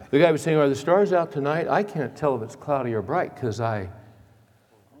 The guy was saying, are the stars out tonight? I can't tell if it's cloudy or bright because I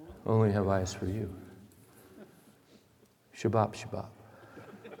only have eyes for you. Shabab, shabab.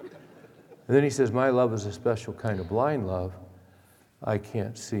 And then he says, my love is a special kind of blind love. I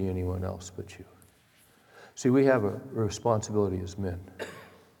can't see anyone else but you. See, we have a responsibility as men.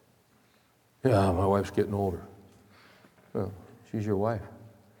 Yeah, my wife's getting older. Well, she's your wife.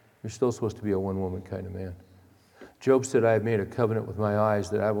 You're still supposed to be a one-woman kind of man. Job said, I have made a covenant with my eyes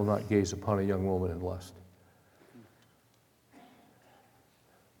that I will not gaze upon a young woman in lust.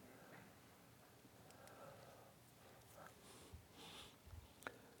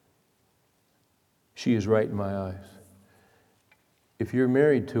 She is right in my eyes. If you're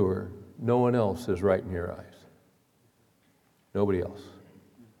married to her, no one else is right in your eyes. Nobody else.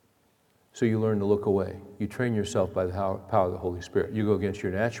 So you learn to look away. You train yourself by the power of the Holy Spirit. You go against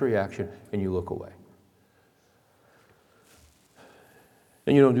your natural reaction and you look away.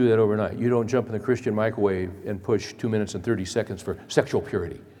 And you don't do that overnight. You don't jump in the Christian microwave and push 2 minutes and 30 seconds for sexual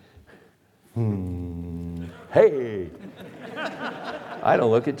purity. Hey! I don't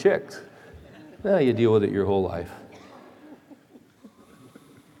look at chicks. No, you deal with it your whole life.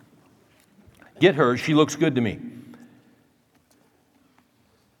 Get her, she looks good to me.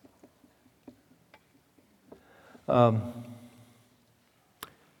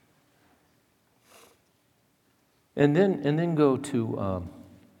 And then go to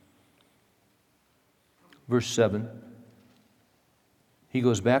verse 7. He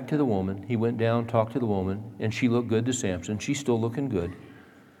goes back to the woman. He went down, talked to the woman, and she looked good to Samson. She's still looking good.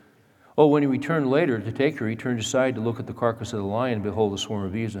 Oh, when he returned later to take her, he turned aside to look at the carcass of the lion, and behold, a swarm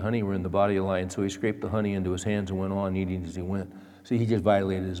of bees and honey were in the body of the lion. So he scraped the honey into his hands and went on eating as he went. See, he just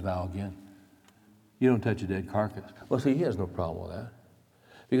violated his vow again. You don't touch a dead carcass. Well, see, he has no problem with that.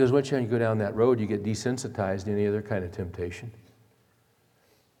 Because once you go down that road, you get desensitized to any other kind of temptation.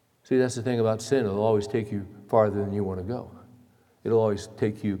 See, that's the thing about sin. It'll always take you farther than you want to go. It'll always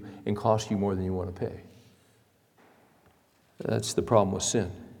take you and cost you more than you want to pay. That's the problem with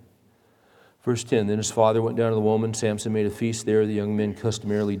sin. Verse 10, then his father went down to the woman. Samson made a feast there. The young men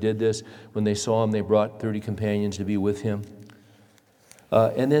customarily did this. When they saw him, they brought 30 companions to be with him.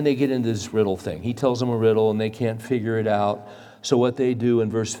 And then they get into this riddle thing. He tells them a riddle, and they can't figure it out. So what they do in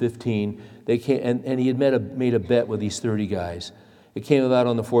verse 15, they can't. And he had made a bet with these 30 guys. It came about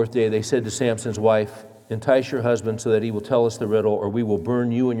on the fourth day. They said to Samson's wife, entice your husband so that he will tell us the riddle, or we will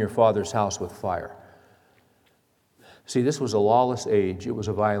burn you and your father's house with fire. See, this was a lawless age. It was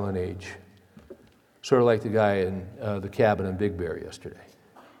a violent age. Sort of like the guy in the cabin in Big Bear yesterday.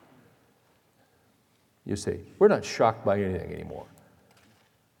 You see, we're not shocked by anything anymore.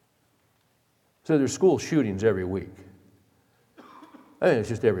 So there's school shootings every week. I mean, it's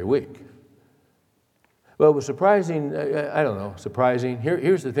just every week. Well, it was surprising, I don't know, surprising.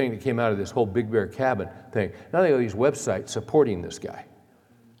 Here's the thing that came out of this whole Big Bear cabin thing. Now they have these websites supporting this guy.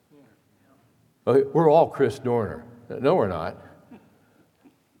 We're all Chris Dorner. No, we're not.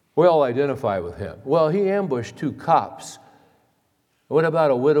 We all identify with him. Well, he ambushed 2 cops. What about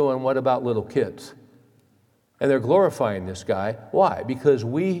a widow and what about little kids? And they're glorifying this guy. Why? Because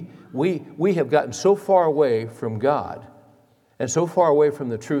we have gotten so far away from God and so far away from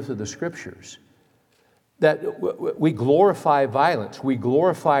the truth of the Scriptures that we glorify violence. We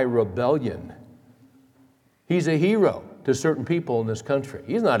glorify rebellion. He's a hero to certain people in this country.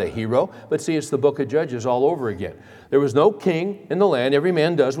 He's not a hero, but see, it's the book of Judges all over again. There was no king in the land. Every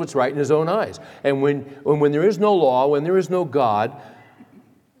man does what's right in his own eyes. And when there is no law, when there is no God,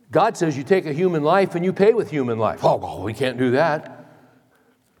 God says you take a human life and you pay with human life. Oh, well, we can't do that.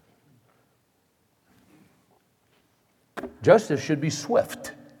 Justice should be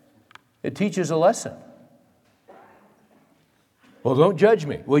swift. It teaches a lesson. Well, don't judge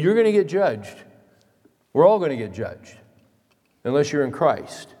me. Well, you're going to get judged. We're all going to get judged. Unless you're in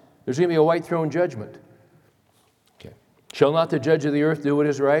Christ. There's going to be a white throne judgment. Okay. Shall not the judge of the earth do what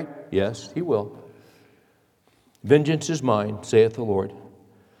is right? Yes, he will. Vengeance is mine, saith the Lord.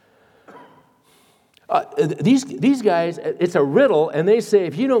 These guys, it's a riddle, and they say,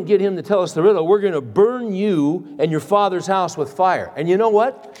 if you don't get him to tell us the riddle, we're going to burn you and your father's house with fire. And you know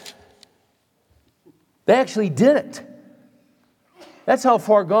what? They actually did it. That's how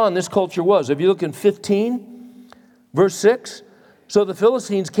far gone this culture was. If you look in 15, verse 6, so the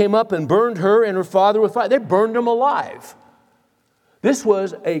Philistines came up and burned her and her father with fire. They burned them alive. This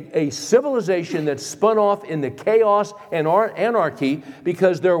was a civilization that spun off into chaos and anarchy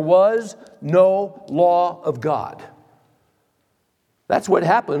because there was no law of God. That's what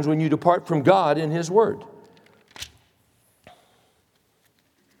happens when you depart from God and His Word.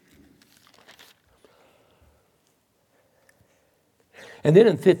 And then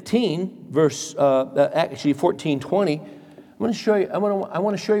in 15, actually 14:20, I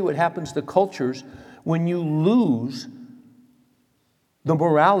want to show you what happens to cultures when you lose the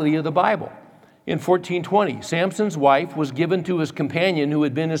morality of the Bible. In 14:20, Samson's wife was given to his companion who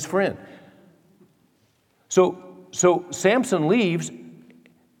had been his friend. So Samson leaves,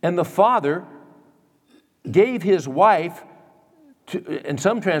 and the father gave his wife, in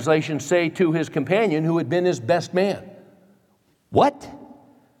some translations say, to his companion who had been his best man. What?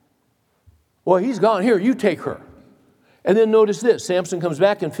 Well, he's gone. Here, you take her. And then notice this. Samson comes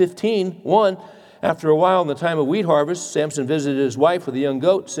back in 15:1. After a while, in the time of wheat harvest, Samson visited his wife with a young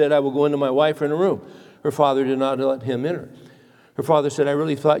goat, said, I will go into my wife in a room. Her father did not let him enter. Her father said, I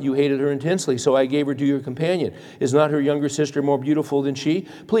really thought you hated her intensely, so I gave her to your companion. Is not her younger sister more beautiful than she?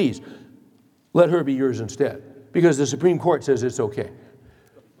 Please, let her be yours instead, because the Supreme Court says it's okay.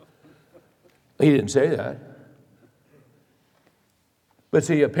 He didn't say that. But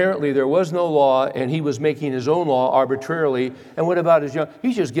see, apparently there was no law, and he was making his own law arbitrarily. And what about his young?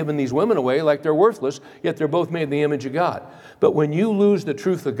 He's just giving these women away like they're worthless, yet they're both made in the image of God. But when you lose the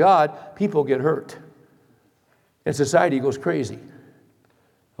truth of God, people get hurt. And society goes crazy.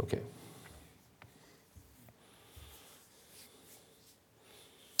 Okay.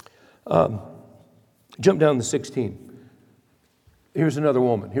 Jump down to 16. Here's another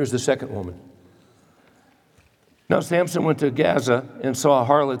woman. Here's the second woman. Now Samson went to Gaza and saw a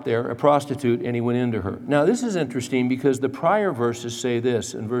harlot there, a prostitute, and he went into her. Now this is interesting because the prior verses say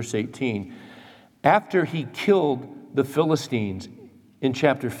this in verse 18. After he killed the Philistines in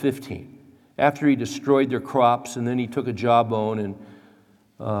chapter 15, after he destroyed their crops, and then he took a jawbone and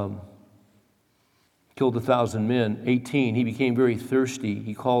killed 1,000 men, 18, he became very thirsty.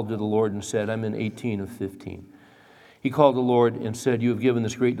 He called to the Lord and said, I'm in 18 of 15. He called the Lord and said, you have given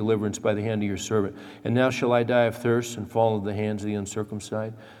this great deliverance by the hand of your servant. And now shall I die of thirst and fall into the hands of the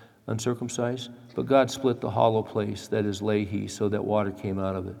uncircumcised? But God split the hollow place, that is Lehi, so that water came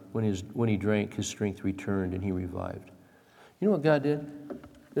out of it. When he drank, his strength returned and he revived. You know what God did?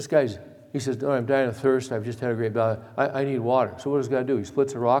 He says, I'm dying of thirst. I've just had a great battle. I need water. So what does God do? He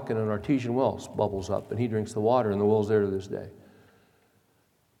splits a rock and an artesian well bubbles up, and he drinks the water, and the well's there to this day.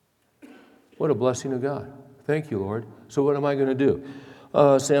 What a blessing of God. Thank you, Lord. So what am I going to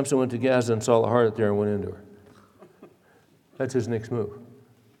do? Samson went to Gaza and saw a harlot there and went into her. That's his next move.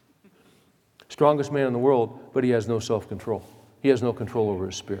 Strongest man in the world, but he has no self-control. He has no control over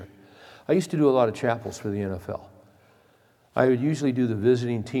his spirit. I used to do a lot of chapels for the NFL. I would usually do the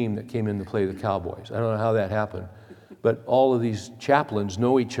visiting team that came in to play the Cowboys. I don't know how that happened, but all of these chaplains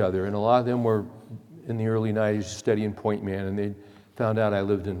know each other, and a lot of them were in the early 90s studying point man, and they found out I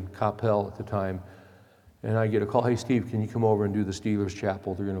lived in Coppell at the time. And I get a call, hey, Steve, can you come over and do the Steelers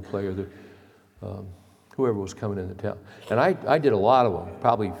chapel? They're going to play, or whoever was coming into town. And I did a lot of them,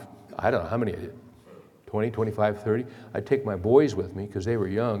 probably, I don't know how many I did, 20, 25, 30. I'd take my boys with me because they were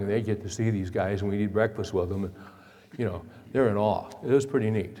young, and they'd get to see these guys, and we'd eat breakfast with them. And, you know, they're in awe. It was pretty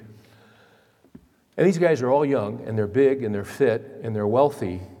neat. And these guys are all young, and they're big, and they're fit, and they're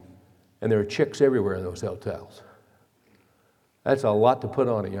wealthy, and there are chicks everywhere in those hotels. That's a lot to put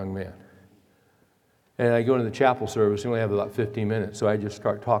on a young man. And I go into the chapel service, we only have about 15 minutes, so I just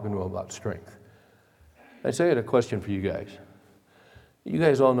start talking to them about strength. I say I had a question for you guys. You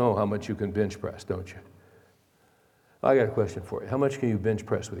guys all know how much you can bench press, don't you? I got a question for you. How much can you bench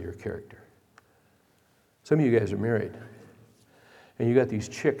press with your character? Some of you guys are married, and you got these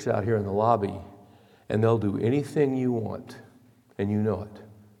chicks out here in the lobby, and they'll do anything you want, and you know it.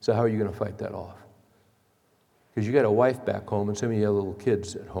 So how are you going to fight that off? Because you got a wife back home, and some of you have little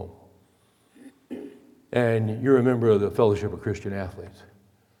kids at home. And you're a member of the Fellowship of Christian Athletes.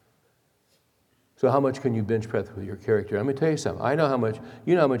 So how much can you bench press with your character? Let me tell you something. I know how much,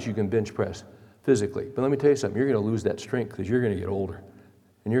 you know how much you can bench press physically. But let me tell you something. You're going to lose that strength because you're going to get older.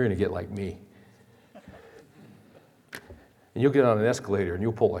 And you're going to get like me. And you'll get on an escalator and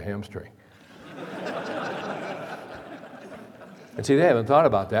you'll pull a hamstring. And see, they haven't thought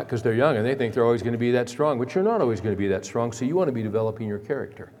about that because they're young and they think they're always going to be that strong. But you're not always going to be that strong, so you want to be developing your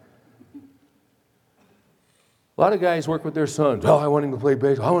character. A lot of guys work with their sons. Oh, I want him to play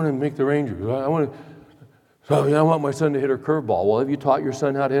baseball. I want him to make the Rangers. I want my son to hit a curveball. Well, have you taught your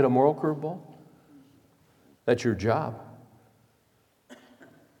son how to hit a moral curveball? That's your job.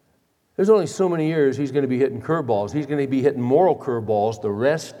 There's only so many years he's going to be hitting curveballs. He's going to be hitting moral curveballs the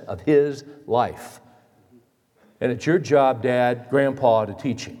rest of his life. And it's your job, Dad, Grandpa, to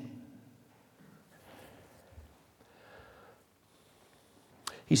teach him.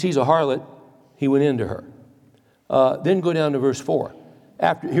 He sees a harlot. He went into her. Then go down to verse 4.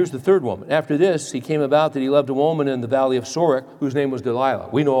 Here's the third woman. After this, he came about that he loved a woman in the valley of Sorek, whose name was Delilah.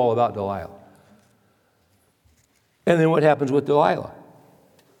 We know all about Delilah. And then what happens with Delilah?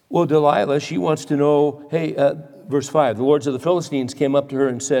 Well, Delilah, she wants to know, hey, verse 5, the lords of the Philistines came up to her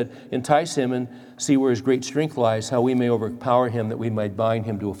and said, entice him and see where his great strength lies, how we may overpower him, that we might bind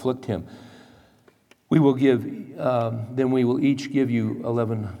him to afflict him. Then we will each give you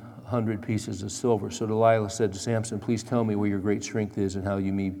 1,100 pieces of silver. So Delilah said to Samson, please tell me where your great strength is and how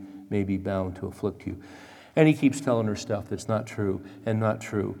you may be bound to afflict you. And he keeps telling her stuff that's not true and not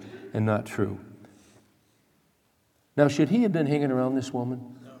true and not true. Now, should he have been hanging around this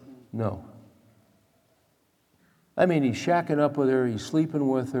woman? No. I mean, he's shacking up with her. He's sleeping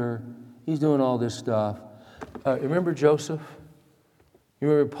with her. He's doing all this stuff. Remember Joseph? You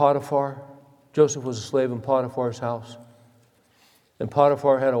remember Potiphar? Joseph was a slave in Potiphar's house. And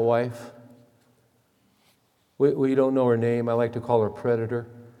Potiphar had a wife. We don't know her name. I like to call her Predator.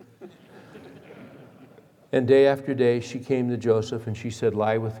 And day after day, she came to Joseph and she said,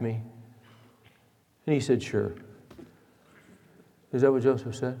 lie with me. And he said, sure. Is that what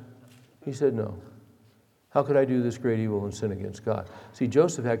Joseph said? He said, no. How could I do this great evil and sin against God? See,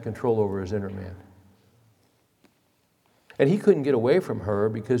 Joseph had control over his inner man. And he couldn't get away from her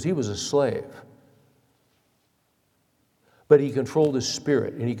because he was a slave. But he controlled his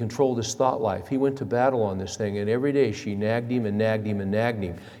spirit and he controlled his thought life. He went to battle on this thing, and every day she nagged him and nagged him and nagged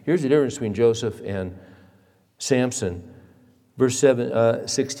him. Here's the difference between Joseph and Samson. Verse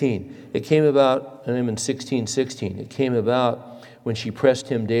 16. It came about, and I'm in 16:16. It came about when she pressed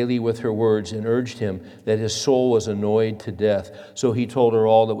him daily with her words and urged him, that his soul was annoyed to death. So he told her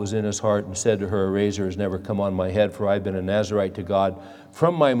all that was in his heart and said to her, a razor has never come on my head, for I've been a Nazirite to God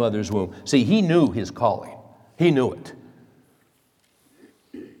from my mother's womb. See, he knew his calling. He knew it.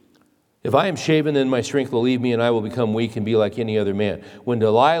 If I am shaven, then my strength will leave me, and I will become weak and be like any other man. When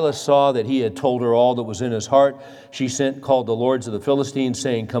Delilah saw that he had told her all that was in his heart, she called the lords of the Philistines,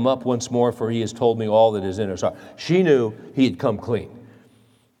 saying, come up once more, for he has told me all that is in his heart. She knew he had come clean.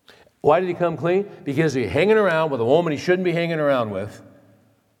 Why did he come clean? Because he was hanging around with a woman he shouldn't be hanging around with,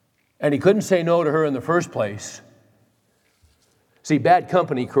 and he couldn't say no to her in the first place. See, bad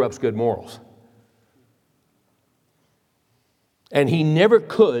company corrupts good morals. And he never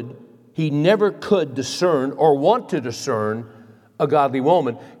could discern or want to discern a godly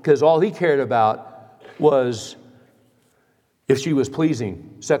woman, because all he cared about was if she was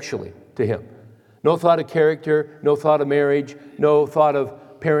pleasing sexually to him. No thought of character, no thought of marriage, no thought of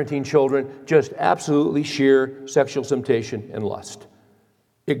parenting children, just absolutely sheer sexual temptation and lust.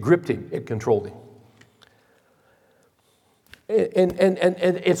 It gripped him, it controlled him. And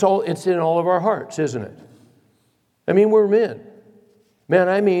it's in all of our hearts, isn't it? I mean, we're men. Man,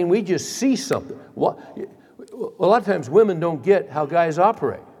 I mean, we just see something. A lot of times women don't get how guys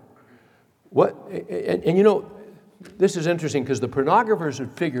operate. And you know, this is interesting because the pornographers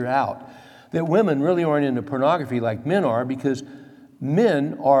have figured out that women really aren't into pornography like men are, because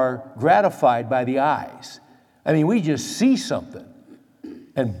men are gratified by the eyes. I mean, we just see something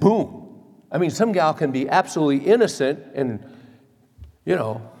and boom. I mean, some gal can be absolutely innocent and, you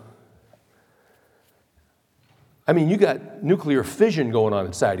know, I mean, you got nuclear fission going on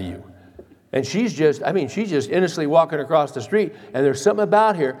inside of you. And she's just innocently walking across the street, and there's something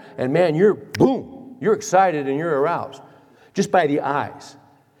about her, and man, you're excited and you're aroused just by the eyes.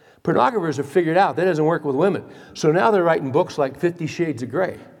 Pornographers have figured out that doesn't work with women. So now they're writing books like 50 Shades of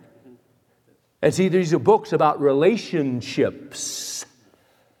Grey. And see, these are books about relationships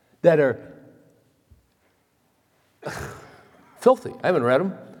that are filthy. I haven't read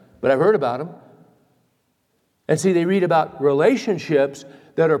them, but I've heard about them. And see, they read about relationships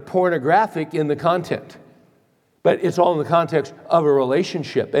that are pornographic in the content. But it's all in the context of a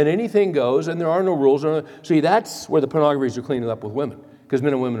relationship. And anything goes, and there are no rules. See, that's where the pornographers are cleaning up with women, because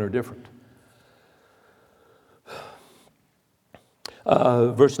men and women are different.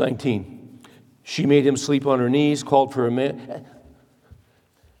 Verse 19. She made him sleep on her knees, called for a man.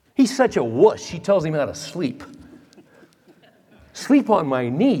 He's such a wuss. She tells him how to sleep. Sleep on my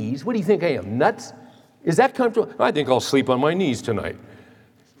knees? What do you think I am, nuts? Is that comfortable? I think I'll sleep on my knees tonight.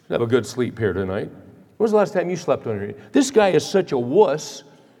 Have a good sleep here tonight. When was the last time you slept on your knees? This guy is such a wuss.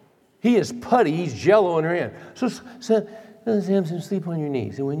 He is putty. He's jello in her hand. So Samson, sleep on your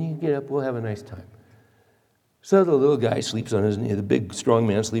knees. And when you get up, we'll have a nice time. So the little guy sleeps on his knees. The big, strong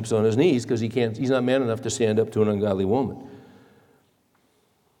man sleeps on his knees because he's not man enough to stand up to an ungodly woman.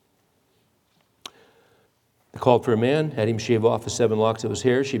 They called for a man, had him shave off the 7 locks of his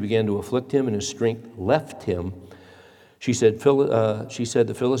hair. She began to afflict him, and his strength left him. She said,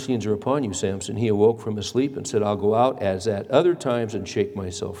 the Philistines are upon you, Samson. He awoke from his sleep and said, I'll go out as at other times and shake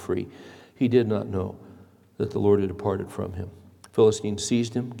myself free. He did not know that the Lord had departed from him. Philistines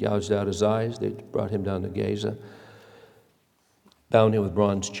seized him, gouged out his eyes. They brought him down to Gaza, bound him with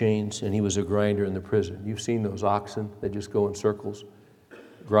bronze chains, and he was a grinder in the prison. You've seen those oxen that just go in circles,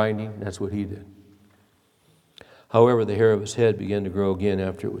 grinding. That's what he did. However, the hair of his head began to grow again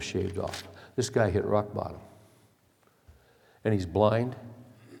after it was shaved off. This guy hit rock bottom. And he's blind.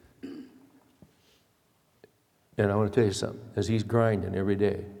 And I want to tell you something. As he's grinding every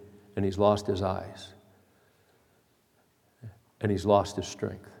day, and he's lost his eyes, and he's lost his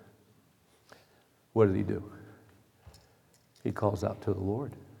strength, what did he do? He calls out to the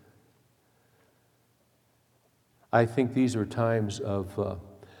Lord. I think these are times of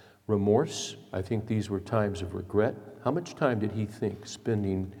remorse. I think these were times of regret. How much time did he think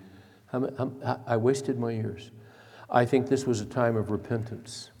spending? I wasted my years. I think this was a time of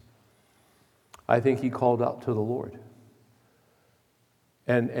repentance. I think he called out to the Lord.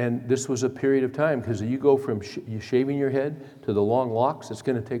 And this was a period of time, because you go from shaving your head to the long locks, it's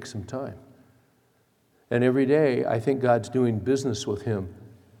going to take some time. And every day, I think God's doing business with him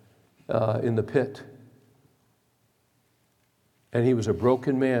in the pit. And he was a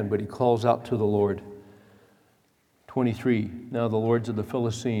broken man, but he calls out to the Lord. 23, now the lords of the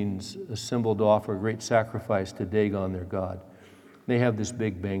Philistines assembled to offer a great sacrifice to Dagon, their god. They have this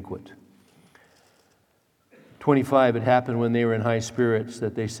big banquet. 25, it happened when they were in high spirits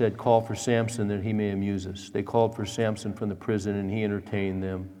that they said, call for Samson that he may amuse us. They called for Samson from the prison, and he entertained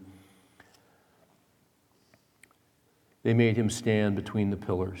them. They made him stand between the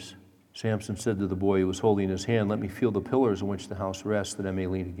pillars. Samson said to the boy who was holding his hand, let me feel the pillars on which the house rests, that I may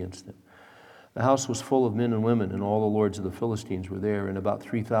lean against them. The house was full of men and women, and all the lords of the Philistines were there, and about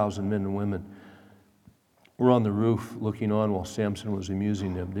 3,000 men and women were on the roof looking on while Samson was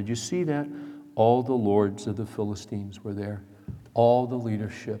amusing them. Did you see that? All the lords of the Philistines were there. All the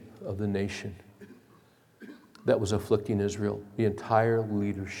leadership of the nation that was afflicting Israel. The entire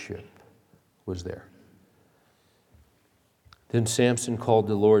leadership was there. Then Samson called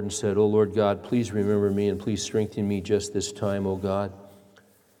the Lord and said, O Lord God, please remember me and please strengthen me just this time, O God.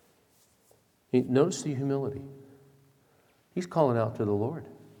 Notice the humility. He's calling out to the Lord.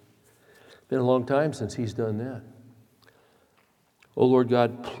 Been a long time since he's done that. O Lord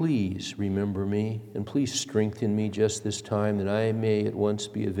God, please remember me and please strengthen me just this time, that I may at once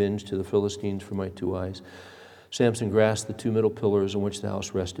be avenged to the Philistines for my 2 eyes. Samson grasped the 2 middle pillars on which the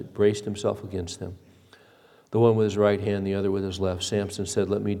house rested, braced himself against them, the one with his right hand, the other with his left. Samson said,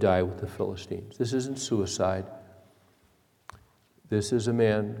 let me die with the Philistines. This isn't suicide. This is a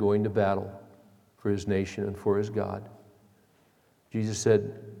man going to battle for his nation and for his God. Jesus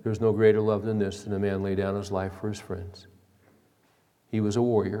said, there's no greater love than this, than a man lay down his life for his friends. He was a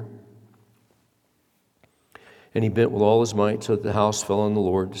warrior. And he bent with all his might so that the house fell on the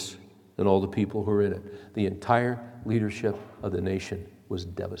lords and all the people who were in it. The entire leadership of the nation was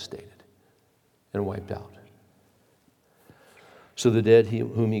devastated and wiped out. So the dead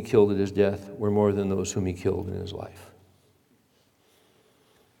whom he killed at his death were more than those whom he killed in his life.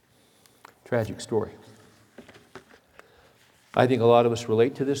 Tragic story. I think a lot of us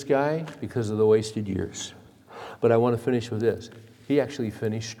relate to this guy because of the wasted years. But I want to finish with this. He actually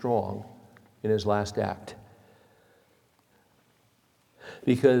finished strong in his last act.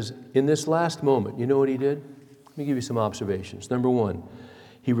 Because in this last moment, you know what he did? Let me give you some observations. Number one,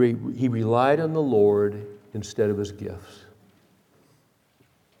 he relied on the Lord instead of his gifts.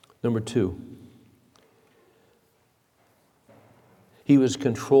 Number two, he was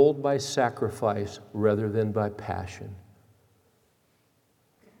controlled by sacrifice rather than by passion.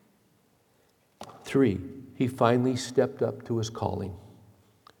 3, he finally stepped up to his calling.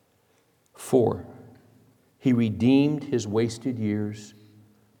 4, he redeemed his wasted years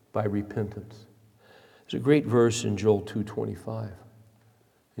by repentance. There's a great verse in Joel 2:25.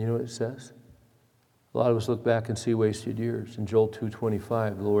 You know what it says? A lot of us look back and see wasted years. In Joel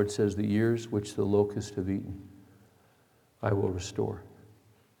 2:25, the Lord says, the years which the locusts have eaten, I will restore.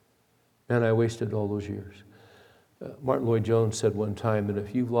 And I wasted all those years. Martin Lloyd-Jones said one time that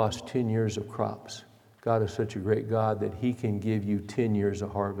if you've lost 10 years of crops, God is such a great God that He can give you 10 years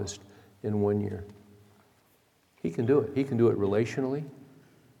of harvest in 1 year. He can do it. He can do it relationally.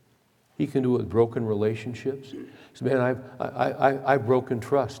 He can do it with broken relationships. So, man, I've broken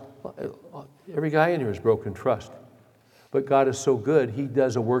trust. Every guy in here has broken trust. But God is so good, He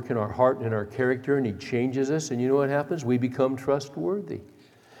does a work in our heart and in our character, and He changes us. And you know what happens? We become trustworthy.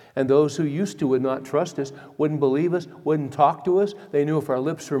 And those who used to would not trust us, wouldn't believe us, wouldn't talk to us. They knew if our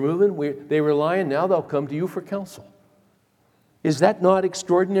lips were moving, they were lying. Now they'll come to you for counsel. Is that not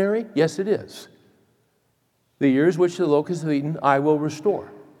extraordinary? Yes, it is. The years which the locusts have eaten, I will restore.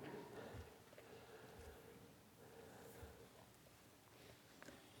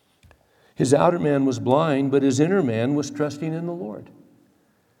 His outer man was blind, but his inner man was trusting in the Lord.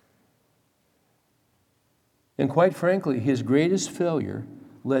 And quite frankly, his greatest failure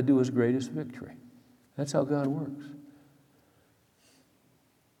led to his greatest victory. That's how God works.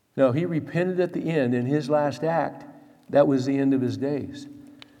 Now, he repented at the end. In his last act, that was the end of his days.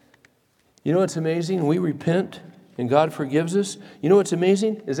 You know what's amazing? We repent and God forgives us. You know what's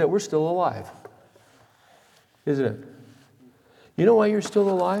amazing? Is that we're still alive. Isn't it? You know why you're still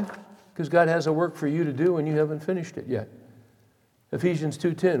alive? Because God has a work for you to do and you haven't finished it yet. Ephesians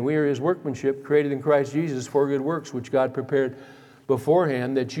 2:10, we are His workmanship, created in Christ Jesus for good works, which God prepared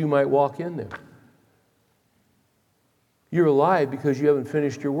beforehand that you might walk in them. You're alive because you haven't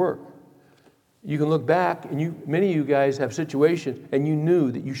finished your work. You can look back, and many of you guys have situations, and you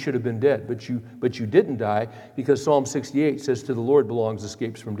knew that you should have been dead, but you didn't die because Psalm 68 says, to the Lord belongs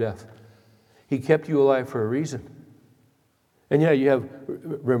escapes from death. He kept you alive for a reason. And yeah, you have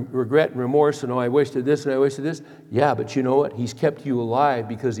regret and remorse, and I wasted this and I wasted this. Yeah, but you know what? He's kept you alive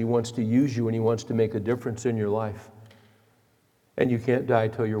because He wants to use you and He wants to make a difference in your life. And you can't die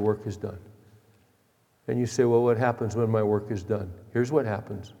till your work is done. And you say, well, what happens when my work is done? Here's what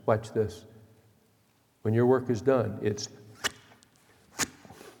happens. Watch this. When your work is done, it's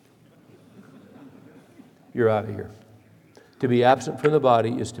you're out of here. To be absent from the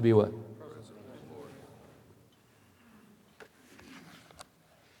body is to be what?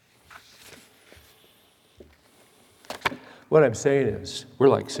 What I'm saying is, we're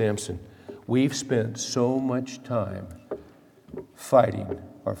like Samson. We've spent so much time fighting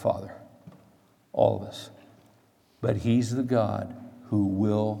our Father, all of us. But He's the God who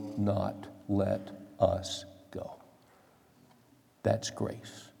will not let us go. That's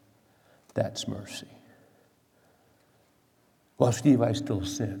grace. That's mercy. Well, Steve, I still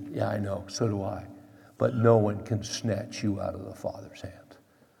sin. Yeah, I know. So do I. But no one can snatch you out of the Father's hand.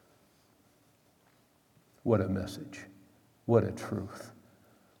 What a message. What a truth.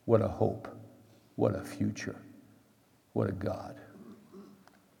 What a hope. What a future. What a God.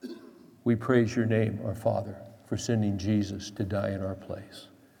 We praise Your name, our Father, for sending Jesus to die in our place.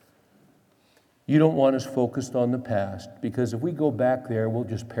 You don't want us focused on the past, because if we go back there, we'll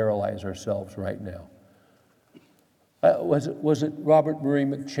just paralyze ourselves right now. Was it Robert Murray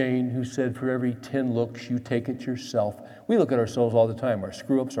McChain who said, for every 10 looks, you take it yourself? We look at ourselves all the time, our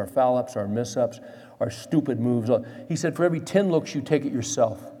screw-ups, our foul-ups, our miss-ups, our stupid moves. He said, for every 10 looks, you take it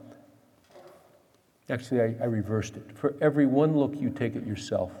yourself. Actually, I reversed it. For every 1 look, you take it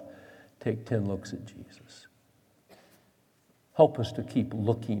yourself. Take 10 looks at Jesus. Help us to keep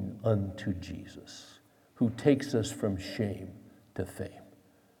looking unto Jesus, who takes us from shame to fame.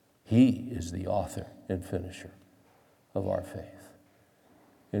 He is the author and finisher of our faith.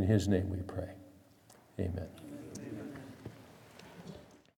 In His name we pray. Amen.